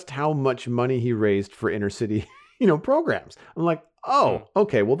just how much money he raised for inner city, programs. I'm like, oh,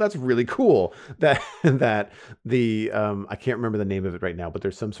 okay, well that's really cool. That the I can't remember the name of it right now, but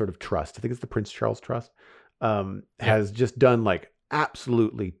there's some sort of trust. I think it's the Prince Charles Trust. Has just done like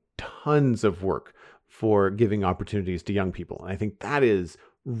absolutely tons of work for giving opportunities to young people. And I think that is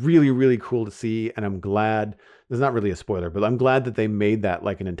really, really cool to see. And I'm glad, there's not really a spoiler, but I'm glad that they made that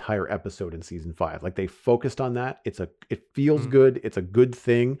like an entire episode in season 5. Like they focused on that. It feels good. It's a good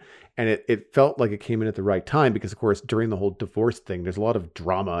thing. And it felt like it came in at the right time because of course, during the whole divorce thing, there's a lot of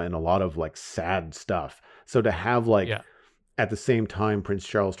drama and a lot of like sad stuff. So to have at the same time, Prince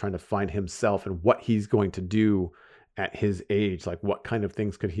Charles trying to find himself and what he's going to do at his age, like what kind of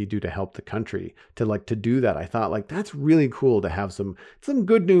things could he do to help the country, to do that. I thought like, that's really cool to have some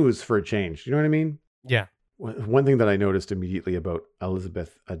good news for a change. You know what I mean? Yeah. One thing that I noticed immediately about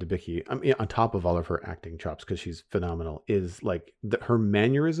Elizabeth Debicki, I mean, on top of all of her acting chops, because she's phenomenal, is like her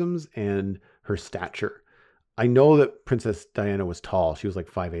mannerisms and her stature. I know that Princess Diana was tall. She was like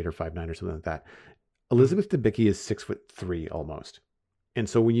 5'8" or 5'9" or something like that. Elizabeth Debicki is 6'3" almost. And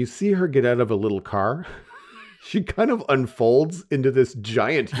so when you see her get out of a little car, she kind of unfolds into this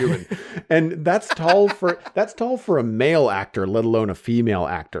giant human. And that's tall for a male actor, let alone a female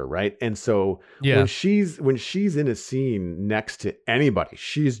actor, right? And so when she's in a scene next to anybody,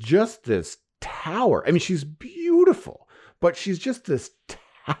 she's just this tower. I mean, she's beautiful, but she's just this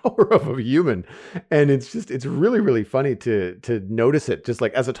tower of a human. And it's really, really funny to notice it. Just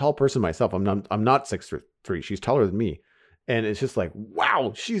like as a tall person myself, I'm not 6'3". She's taller than me. And it's just like,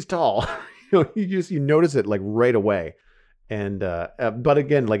 wow, she's tall. You notice it like right away. And but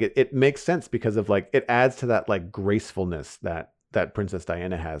again, like it makes sense because of like it adds to that like gracefulness that Princess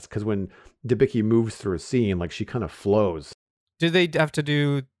Diana has. Because when Debicki moves through a scene, like she kind of flows. Do they have to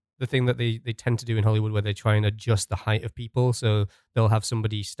do the thing that they tend to do in Hollywood where they try and adjust the height of people? So they'll have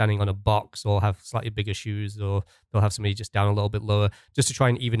somebody standing on a box or have slightly bigger shoes, or they'll have somebody just down a little bit lower just to try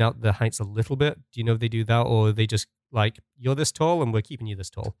and even out the heights a little bit. Do you know if they do that, or they just like, you're this tall and we're keeping you this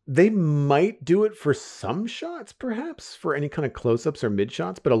tall? They might do it for some shots, perhaps for any kind of close-ups or mid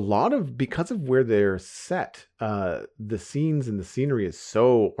shots, but a lot of, because of where they're set, the scenes and the scenery is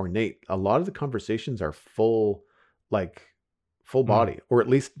so ornate. A lot of the conversations are full body, or at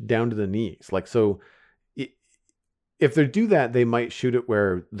least down to the knees. Like, so if they do that, they might shoot it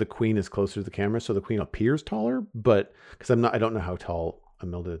where the queen is closer to the camera, so the queen appears taller. But because I don't know how tall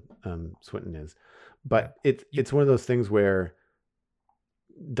Imelda Swinton is, but it's one of those things where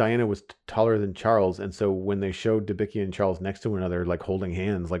Diana was taller than Charles, and so when they showed Debicki and Charles next to one another, like holding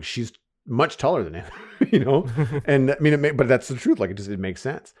hands, like she's much taller than him, And I mean, but that's the truth. Like it makes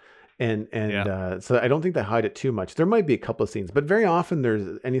sense. And so I don't think they hide it too much. There might be a couple of scenes, but very often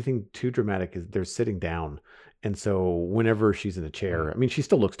there's anything too dramatic is they're sitting down. And so whenever she's in a chair, I mean, she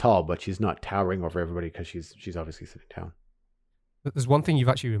still looks tall, but she's not towering over everybody because she's obviously sitting down. But there's one thing you've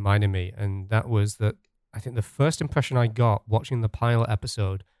actually reminded me, and that was that I think the first impression I got watching the pilot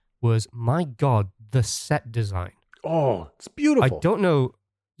episode was, my God, the set design. Oh, it's beautiful. I don't know.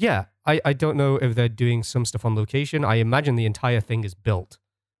 Yeah, I don't know if they're doing some stuff on location. I imagine the entire thing is built.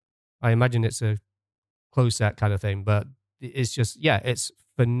 I imagine it's a closed set kind of thing, but it's just, it's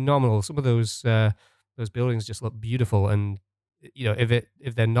phenomenal. Some of those buildings just look beautiful, and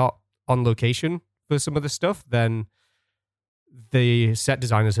if they're not on location for some of the stuff, then the set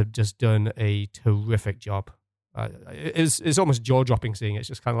designers have just done a terrific job. It's almost jaw-dropping seeing it. It's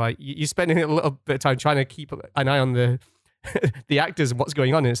just kind of like you're spending a little bit of time trying to keep an eye on the the actors and what's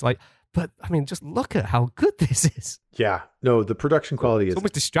going on, and it's like, but I mean, just look at how good this is. Yeah, no, the production quality is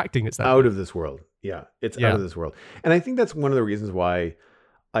almost distracting. It's out of this world. Yeah, it's out of this world, and I think that's one of the reasons why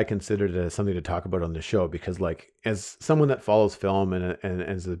I considered it as something to talk about on the show, because like as someone that follows film and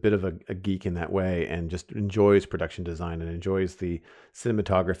is a bit of a geek in that way and just enjoys production design and enjoys the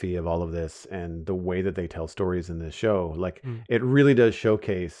cinematography of all of this and the way that they tell stories in this show, like it really does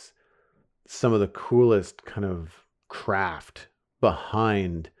showcase some of the coolest kind of craft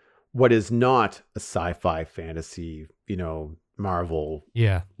behind what is not a sci-fi fantasy, Marvel,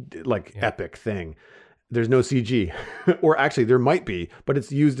 epic thing. There's no CG, or actually there might be, but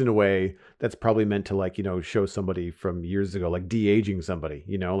it's used in a way that's probably meant to show somebody from years ago, like de-aging somebody,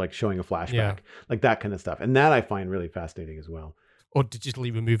 like showing a flashback, like that kind of stuff. And that I find really fascinating as well. Or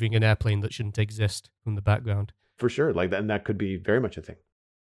digitally removing an airplane that shouldn't exist from the background. For sure. Like that, and that could be very much a thing.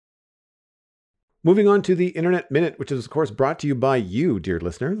 Moving on to the Internet Minute, which is, of course, brought to you by you, dear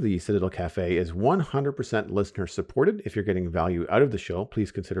listener. The Citadel Cafe is 100% listener supported. If you're getting value out of the show,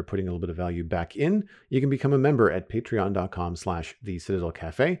 please consider putting a little bit of value back in. You can become a member at patreon.com/the Citadel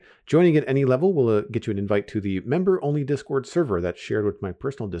Cafe. Joining at any level will get you an invite to the member-only Discord server that's shared with my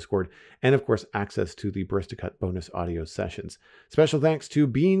personal Discord, and, of course, access to the Baristacut bonus audio sessions. Special thanks to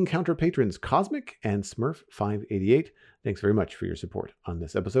Bean Counter patrons Cosmic and Smurf588. Thanks very much for your support on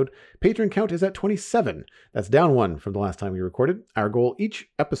this episode. Patron count is at 27. That's down 1 from the last time we recorded. Our goal each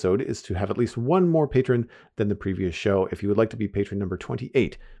episode is to have at least one more patron than the previous show. If you would like to be patron number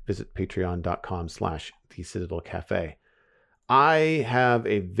 28, visit patreon.com/the Citadel Cafe. I have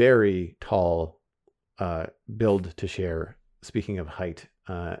a very tall build to share. Speaking of height,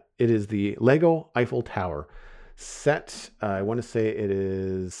 it is the Lego Eiffel Tower set. I want to say it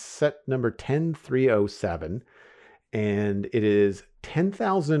is set number 10307. And it is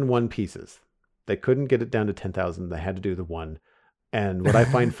 10,001 pieces. They couldn't get it down to 10,000. They had to do the one. And what I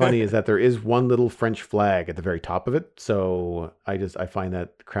find funny is that there is one little French flag at the very top of it. So I find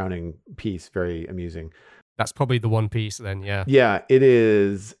that crowning piece very amusing. That's probably the one piece then, yeah. Yeah, it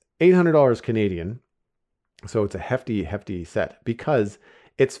is $800 Canadian. So it's a hefty, hefty set because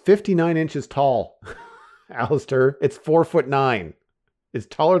it's 59 inches tall. Alastair, it's 4'9". It's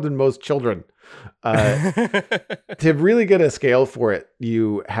taller than most children. To really get a scale for it,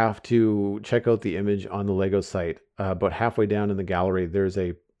 you have to check out the image on the Lego site. About halfway down in the gallery, there's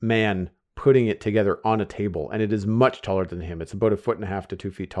a man putting it together on a table, and it is much taller than him. It's about 1.5 to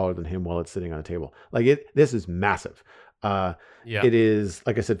 2 feet taller than him while it's sitting on a table. This is massive. It is,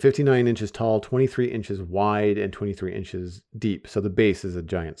 like I said, 59 inches tall, 23 inches wide, and 23 inches deep. So the base is a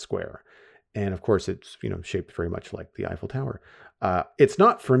giant square. And of course, it's shaped very much like the Eiffel Tower. It's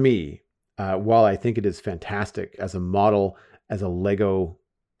not for me, while I think it is fantastic as a model, as a Lego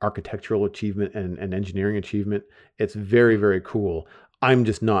architectural achievement and engineering achievement. It's very, very cool. I'm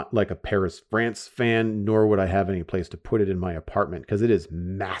just not like a Paris, France fan, nor would I have any place to put it in my apartment because it is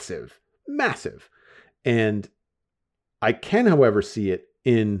massive, massive. And I can, however, see it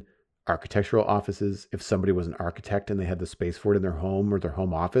in architectural offices. If somebody was an architect and they had the space for it in their home or their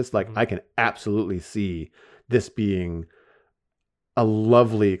home office, I can absolutely see this being a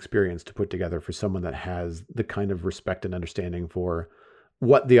lovely experience to put together for someone that has the kind of respect and understanding for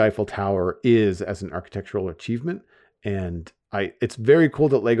what the Eiffel Tower is as an architectural achievement. And it's very cool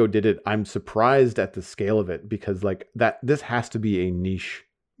that Lego did it. I'm surprised at the scale of it because this has to be a niche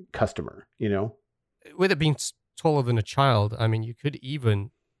customer, With it being taller than a child, I mean, you could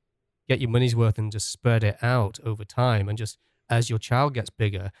even get your money's worth and just spread it out over time, and just as your child gets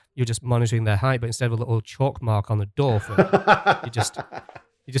bigger, you're just monitoring their height, but instead of a little chalk mark on the door for you're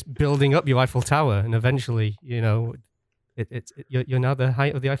just building up your Eiffel Tower, and eventually, you're now the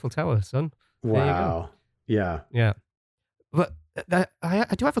height of the Eiffel Tower, son. Wow. Yeah. But I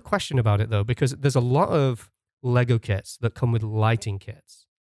do have a question about it though, because there's a lot of Lego kits that come with lighting kits.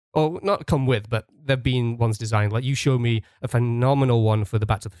 Or not come with, but there've been ones designed. Like you showed me a phenomenal one for the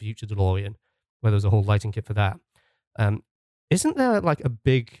Back to the Future DeLorean, where there's a whole lighting kit for that. Isn't there like a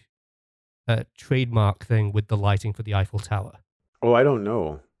big trademark thing with the lighting for the Eiffel Tower? Oh, I don't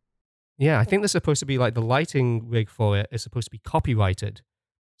know. Yeah, I think there's supposed to be like the lighting rig for it is supposed to be copyrighted.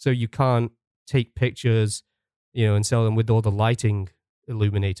 So you can't take pictures, and sell them with all the lighting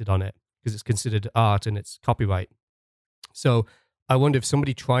illuminated on it because it's considered art and it's copyright. So I wonder if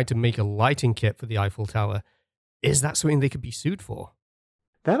somebody tried to make a lighting kit for the Eiffel Tower, is that something they could be sued for?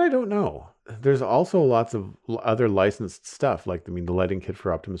 That I don't know. There's also lots of other licensed stuff, like the lighting kit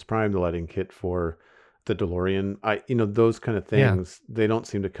for Optimus Prime, the lighting kit for the DeLorean. Those kind of things. Yeah. They don't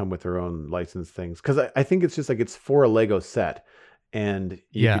seem to come with their own licensed things because I think it's just it's for a Lego set, and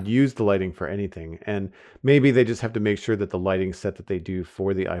you could use the lighting for anything. And maybe they just have to make sure that the lighting set that they do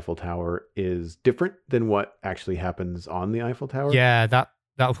for the Eiffel Tower is different than what actually happens on the Eiffel Tower. Yeah,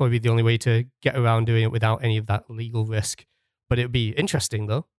 that'll probably be the only way to get around doing it without any of that legal risk. But it would be interesting,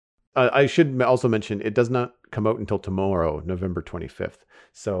 though. I should also mention it does not come out until tomorrow, November 25th.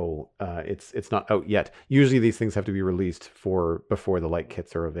 So it's not out yet. Usually these things have to be released before the light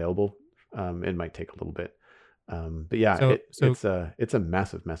kits are available. It might take a little bit. But yeah, it's a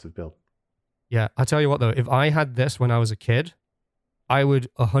massive, massive build. Yeah, I'll tell you what, though. If I had this when I was a kid, I would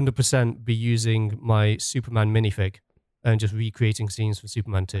 100% be using my Superman minifig and just recreating scenes from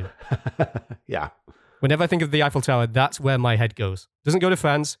Superman 2. Yeah. Whenever I think of the Eiffel Tower, that's where my head goes. Doesn't go to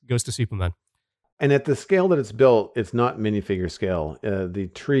France, goes to Superman. And at the scale that it's built, it's not minifigure scale. The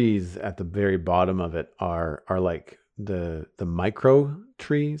trees at the very bottom of it are like the micro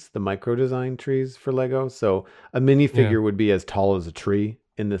trees, the micro design trees for Lego. So a minifigure would be as tall as a tree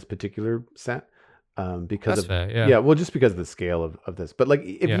in this particular set. because That's of fair. Yeah. well, just because of the scale of this. But like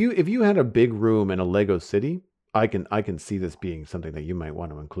Yeah. if you had a big room in a Lego city, I can see this being something that you might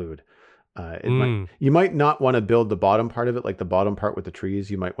want to include. You might not want to build the bottom part of it, like the bottom part with the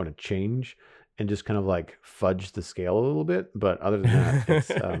trees. You might want to change and just kind of like fudge the scale a little bit. But other than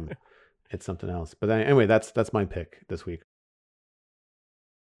that, it's something else. But anyway, that's my pick this week.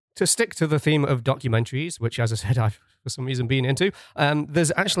 To stick to the theme of documentaries, which, as I said, I've for some reason been into,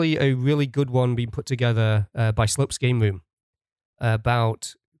 there's actually a really good one being put together by Slopes Game Room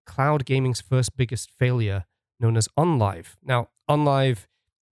about cloud gaming's first biggest failure, known as OnLive. Now, OnLive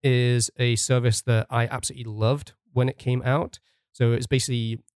is a service that I absolutely loved when it came out. So it's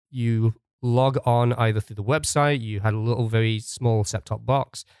basically you log on either through the website, you had a little very small set-top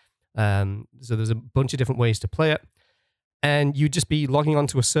box. So there's a bunch of different ways to play it. And you'd just be logging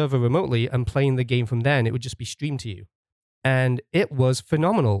onto a server remotely and playing the game from there, and it would just be streamed to you. And it was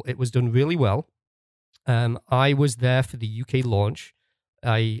phenomenal. It was done really well. I was there for the UK launch.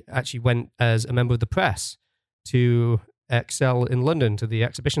 I actually went as a member of the press to Excel in London, to the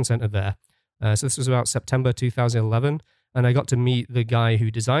exhibition centre there. So this was about September 2011, and I got to meet the guy who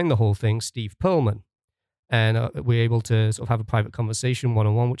designed the whole thing, Steve Perlman. And we were able to sort of have a private conversation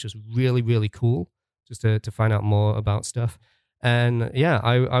one-on-one, which was really, really cool, just to find out more about stuff. And yeah,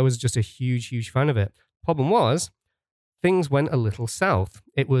 I was just a huge, huge fan of it. Problem was, things went a little south.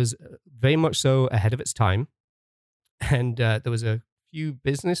 It was very much so ahead of its time. And there was a few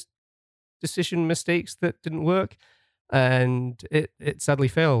business decision mistakes that didn't work. And it sadly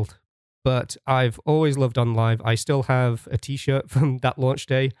failed. But I've always loved OnLive. I still have a t-shirt from that launch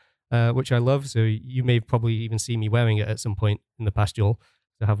day, which I love. So you may probably even see me wearing it at some point in the past, Joel.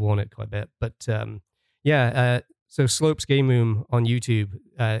 I have worn it quite a bit. But so Slopes Game Room on YouTube,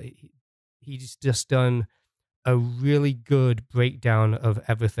 he's just done a really good breakdown of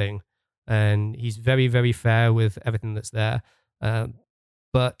everything. And he's very, very fair with everything that's there.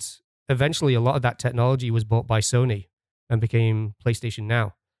 But eventually, a lot of that technology was bought by Sony and became PlayStation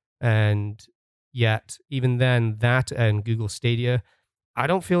Now. And yet, even then, that and Google Stadia, I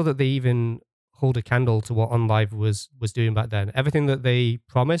don't feel that they even hold a candle to what OnLive was doing back then. Everything that they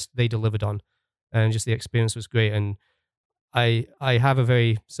promised, they delivered on. And just the experience was great. And I have a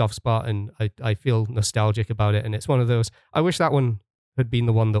very soft spot, and I feel nostalgic about it. And it's one of those, I wish that one had been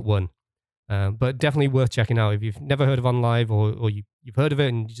the one that won. But definitely worth checking out. If you've never heard of OnLive or you've heard of it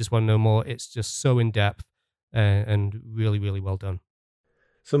and you just want to know more, it's just so in-depth and really, really well done.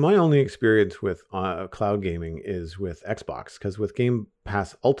 So my only experience with cloud gaming is with Xbox, because with Game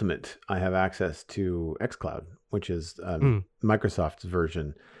Pass Ultimate, I have access to xCloud, which is Microsoft's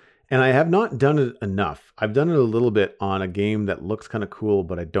version. And I have not done it enough. I've done it a little bit on a game that looks kind of cool,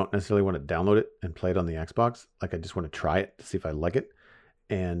 but I don't necessarily want to download it and play it on the Xbox. Like, I just want to try it to see if I like it.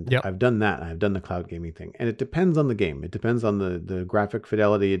 And I've done that. I've done the cloud gaming thing. And it depends on the game. It depends on the graphic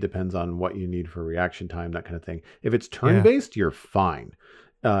fidelity. It depends on what you need for reaction time, that kind of thing. If it's turn-based, you're fine.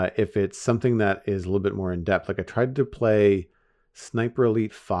 If it's something that is a little bit more in-depth, like I tried to play Sniper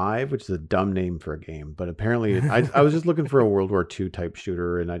Elite 5, which is a dumb name for a game, but apparently I was just looking for a World War II type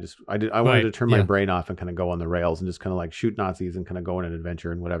shooter, and I wanted to turn my brain off and kind of go on the rails and just kind of like shoot Nazis and kind of go on an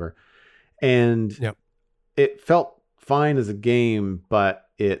adventure and whatever. And it felt fine as a game, but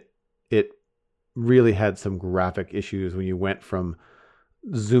it really had some graphic issues when you went from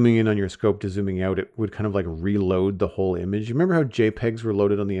zooming in on your scope to zooming out. It would kind of like reload the whole image. You remember how JPEGs were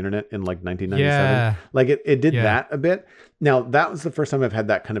loaded on the internet in like 1997? Yeah. Like it did that a bit. Now, that was the first time I've had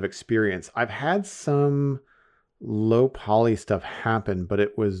that kind of experience. I've had some low poly stuff happen, but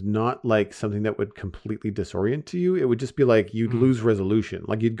it was not like something that would completely disorient you. It would just be like you'd lose resolution.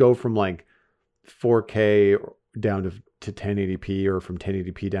 Like you'd go from like 4K down to 1080p, or from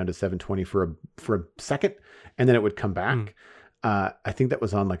 1080p down to 720 for a second, and then it would come back. I think that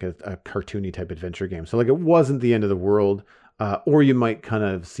was on like a cartoony type adventure game. So like it wasn't the end of the world. Or you might kind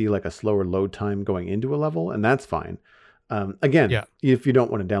of see like a slower load time going into a level, and that's fine. Again, if you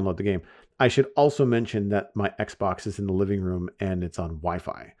don't want to download the game. I should also mention that my Xbox is in the living room and it's on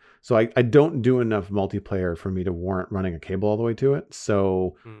Wi-Fi. So I don't do enough multiplayer for me to warrant running a cable all the way to it.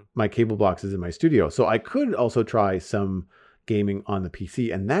 So my cable box is in my studio. So I could also try some gaming on the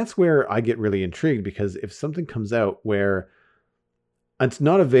PC. And that's where I get really intrigued, because if something comes out where it's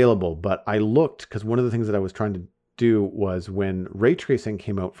not available, but I looked, because one of the things that I was trying to do was when ray tracing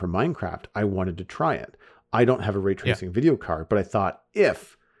came out for Minecraft, I wanted to try it. I don't have a ray tracing video card, but I thought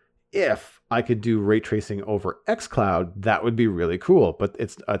if I could do ray tracing over xCloud, that would be really cool. But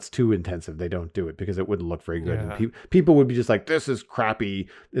it's too intensive. They don't do it because it wouldn't look very good. And people would be just like, this is crappy.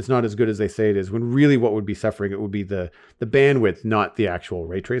 It's not as good as they say it is. When really what would be suffering, it would be the bandwidth, not the actual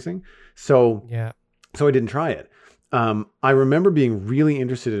ray tracing. So So I didn't try it. I remember being really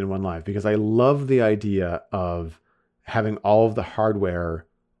interested in One Live because I love the idea of having all of the hardware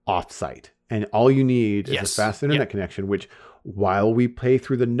offsite, and all you need is a Yes. fast internet connection, which while we pay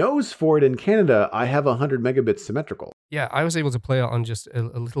through the nose for it in Canada, I have 100 megabits symmetrical. Yeah, I was able to play it on just a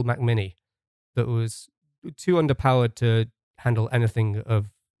little Mac Mini that was too underpowered to handle anything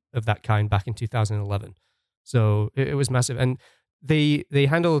of that kind back in 2011. So it was massive, and they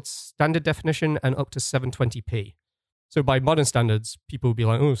handled standard definition and up to 720p. So by modern standards, people would be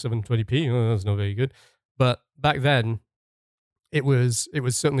like, "Oh, 720p, oh, that's not very good." But back then, it was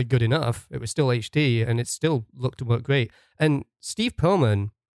certainly good enough. It was still HD, and it still looked to work great. And Steve Perlman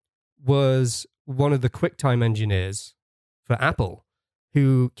was one of the QuickTime engineers for Apple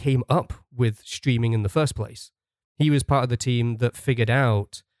who came up with streaming in the first place. He was part of the team that figured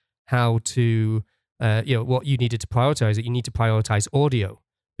out how to, what you needed to prioritize. That you need to prioritize audio,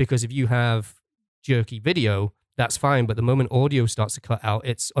 because if you have jerky video, that's fine. But the moment audio starts to cut out,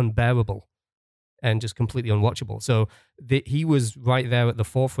 it's unbearable and just completely unwatchable. So he was right there at the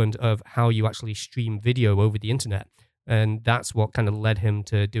forefront of how you actually stream video over the internet. And that's what kind of led him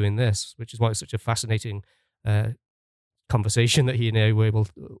to doing this, which is why it's such a fascinating conversation that he and I were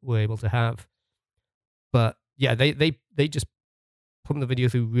able to have. But yeah, they just put the video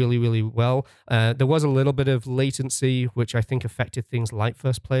through really, really well. There was a little bit of latency, which I think affected things like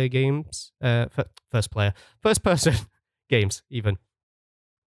first person games even.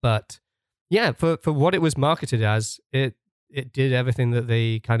 But yeah, for what it was marketed as, it did everything that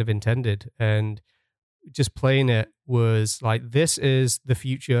they kind of intended. And just playing it was like, this is the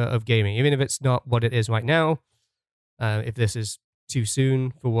future of gaming. Even if it's not what it is right now, if this is too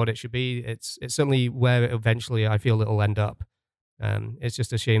soon for what it should be, it's certainly where eventually I feel it'll end up. It's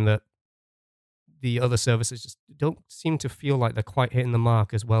just a shame that the other services just don't seem to feel like they're quite hitting the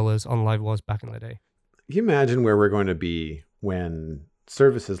mark as well as OnLive was back in the day. Can you imagine where we're going to be when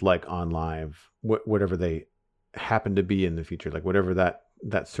services like OnLive, whatever they happen to be in the future, like whatever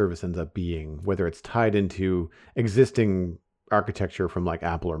that service ends up being, whether it's tied into existing architecture from like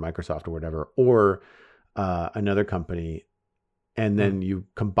Apple or Microsoft or whatever, or another company, and then you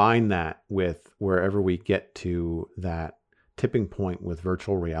combine that with wherever we get to that tipping point with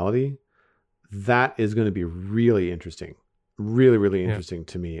virtual reality, that is going to be really interesting. Really, really interesting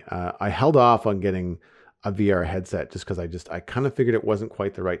to me. I held off on getting a VR headset just because I kind of figured it wasn't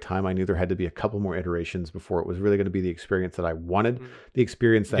quite the right time. I knew there had to be a couple more iterations before it was really going to be the experience that I wanted, the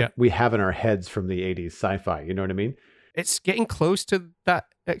experience that we have in our heads from the 80s sci-fi. You know what I mean? It's getting close to that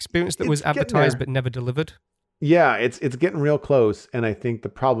experience that was advertised but never delivered. Yeah, it's getting real close. And I think the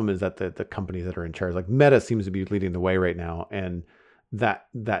problem is that the companies that are in charge, like Meta seems to be leading the way right now. And that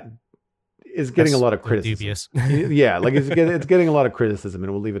is getting a lot of criticism. Dubious. Yeah, like it's getting a lot of criticism,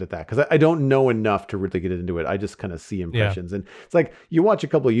 and we'll leave it at that because I don't know enough to really get into it. I just kind of see impressions, and it's like you watch a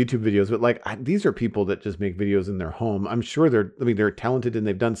couple of YouTube videos, but like these are people that just make videos in their home. I'm sure they're talented and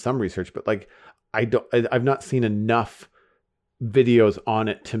they've done some research, but like I've not seen enough videos on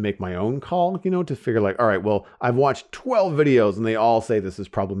it to make my own call, to figure like, all right, well, I've watched 12 videos and they all say this is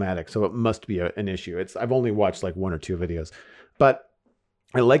problematic, so it must be an issue. I've only watched like one or two videos, but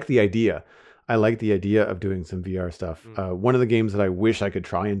I like the idea. I like the idea of doing some VR stuff. One of the games that I wish I could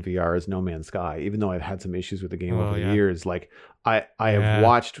try in VR is No Man's Sky, even though I've had some issues with the game over the years. Like I have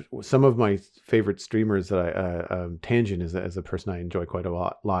watched some of my favorite streamers that Tangent is a person I enjoy quite a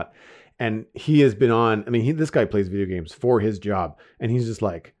lot. And he has been on, this guy plays video games for his job. And he's just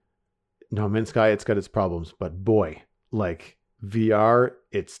like, No Man's Sky, it's got its problems, but boy, like VR,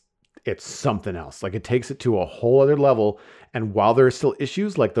 it's something else. Like it takes it to a whole other level. And while there are still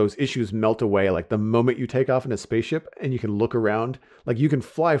issues, like those issues melt away. Like the moment you take off in a spaceship and you can look around, like you can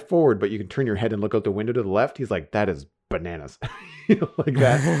fly forward, but you can turn your head and look out the window to the left. He's like, that is bananas. Like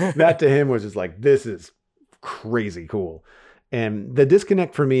that to him was just like, this is crazy cool. And the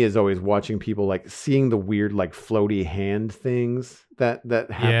disconnect for me is always watching people like seeing the weird, like floaty hand things that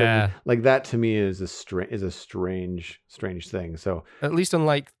happen. Yeah. Like that to me is a strange thing. So at least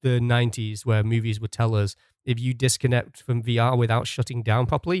unlike the 90s where movies would tell us if you disconnect from VR without shutting down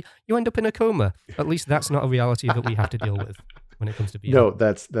properly, you end up in a coma. At least that's not a reality that we have to deal with when it comes to VR. No,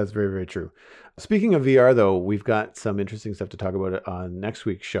 that's very, very true. Speaking of VR, though, we've got some interesting stuff to talk about on next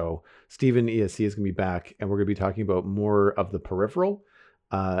week's show. Steven ESC is going to be back, and we're going to be talking about more of the peripheral,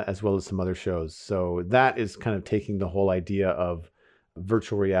 as well as some other shows. So that is kind of taking the whole idea of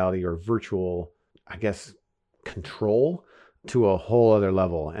virtual reality or virtual, I guess, control to a whole other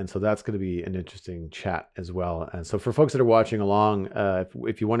level. And so that's going to be an interesting chat as well. And so for folks that are watching along,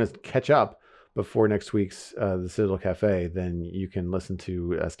 if you want to catch up before next week's The Citadel Cafe, then you can listen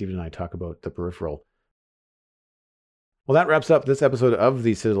to Stephen and I talk about the peripheral. Well, that wraps up this episode of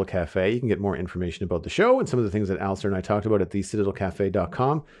The Citadel Cafe. You can get more information about the show and some of the things that Alastair and I talked about at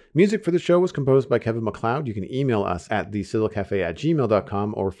thecitadelcafe.com. Music for the show was composed by Kevin MacLeod. You can email us at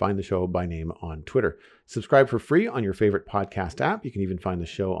thecitadelcafe@gmail.com or find the show by name on Twitter. Subscribe for free on your favorite podcast app. You can even find the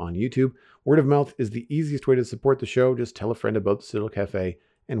show on YouTube. Word of mouth is the easiest way to support the show. Just tell a friend about the Citadel Cafe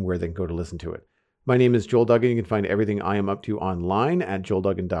and where they can go to listen to it. My name is Joel Duggan. You can find everything I am up to online at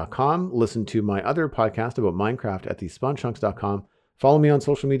joelduggan.com. Listen to my other podcast about Minecraft at thespawnchunks.com. Follow me on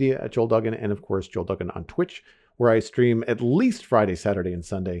social media at Joel Duggan, and of course, Joel Duggan on Twitch, where I stream at least Friday, Saturday, and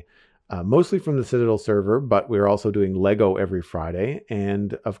Sunday, mostly from the Citadel server, but we're also doing Lego every Friday.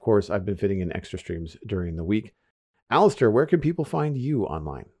 And of course, I've been fitting in extra streams during the week. Alastair, where can people find you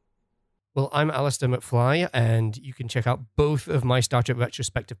online? Well, I'm Alastair McFly, and you can check out both of my Star Trek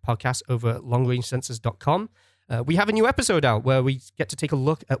retrospective podcasts over at longrangesensors.com. We have a new episode out where we get to take a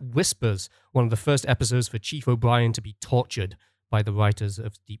look at Whispers, one of the first episodes for Chief O'Brien to be tortured by the writers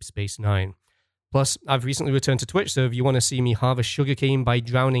of Deep Space Nine. Plus, I've recently returned to Twitch, so if you want to see me harvest sugarcane by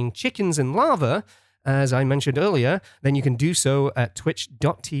drowning chickens in lava, as I mentioned earlier, then you can do so at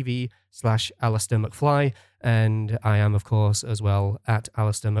twitch.tv/Alastair McFly. And I am, of course, as well at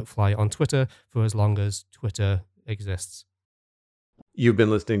Alastair McFly on Twitter for as long as Twitter exists. You've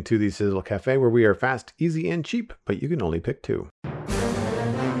been listening to The Citadel Cafe, where we are fast, easy, and cheap, but you can only pick two.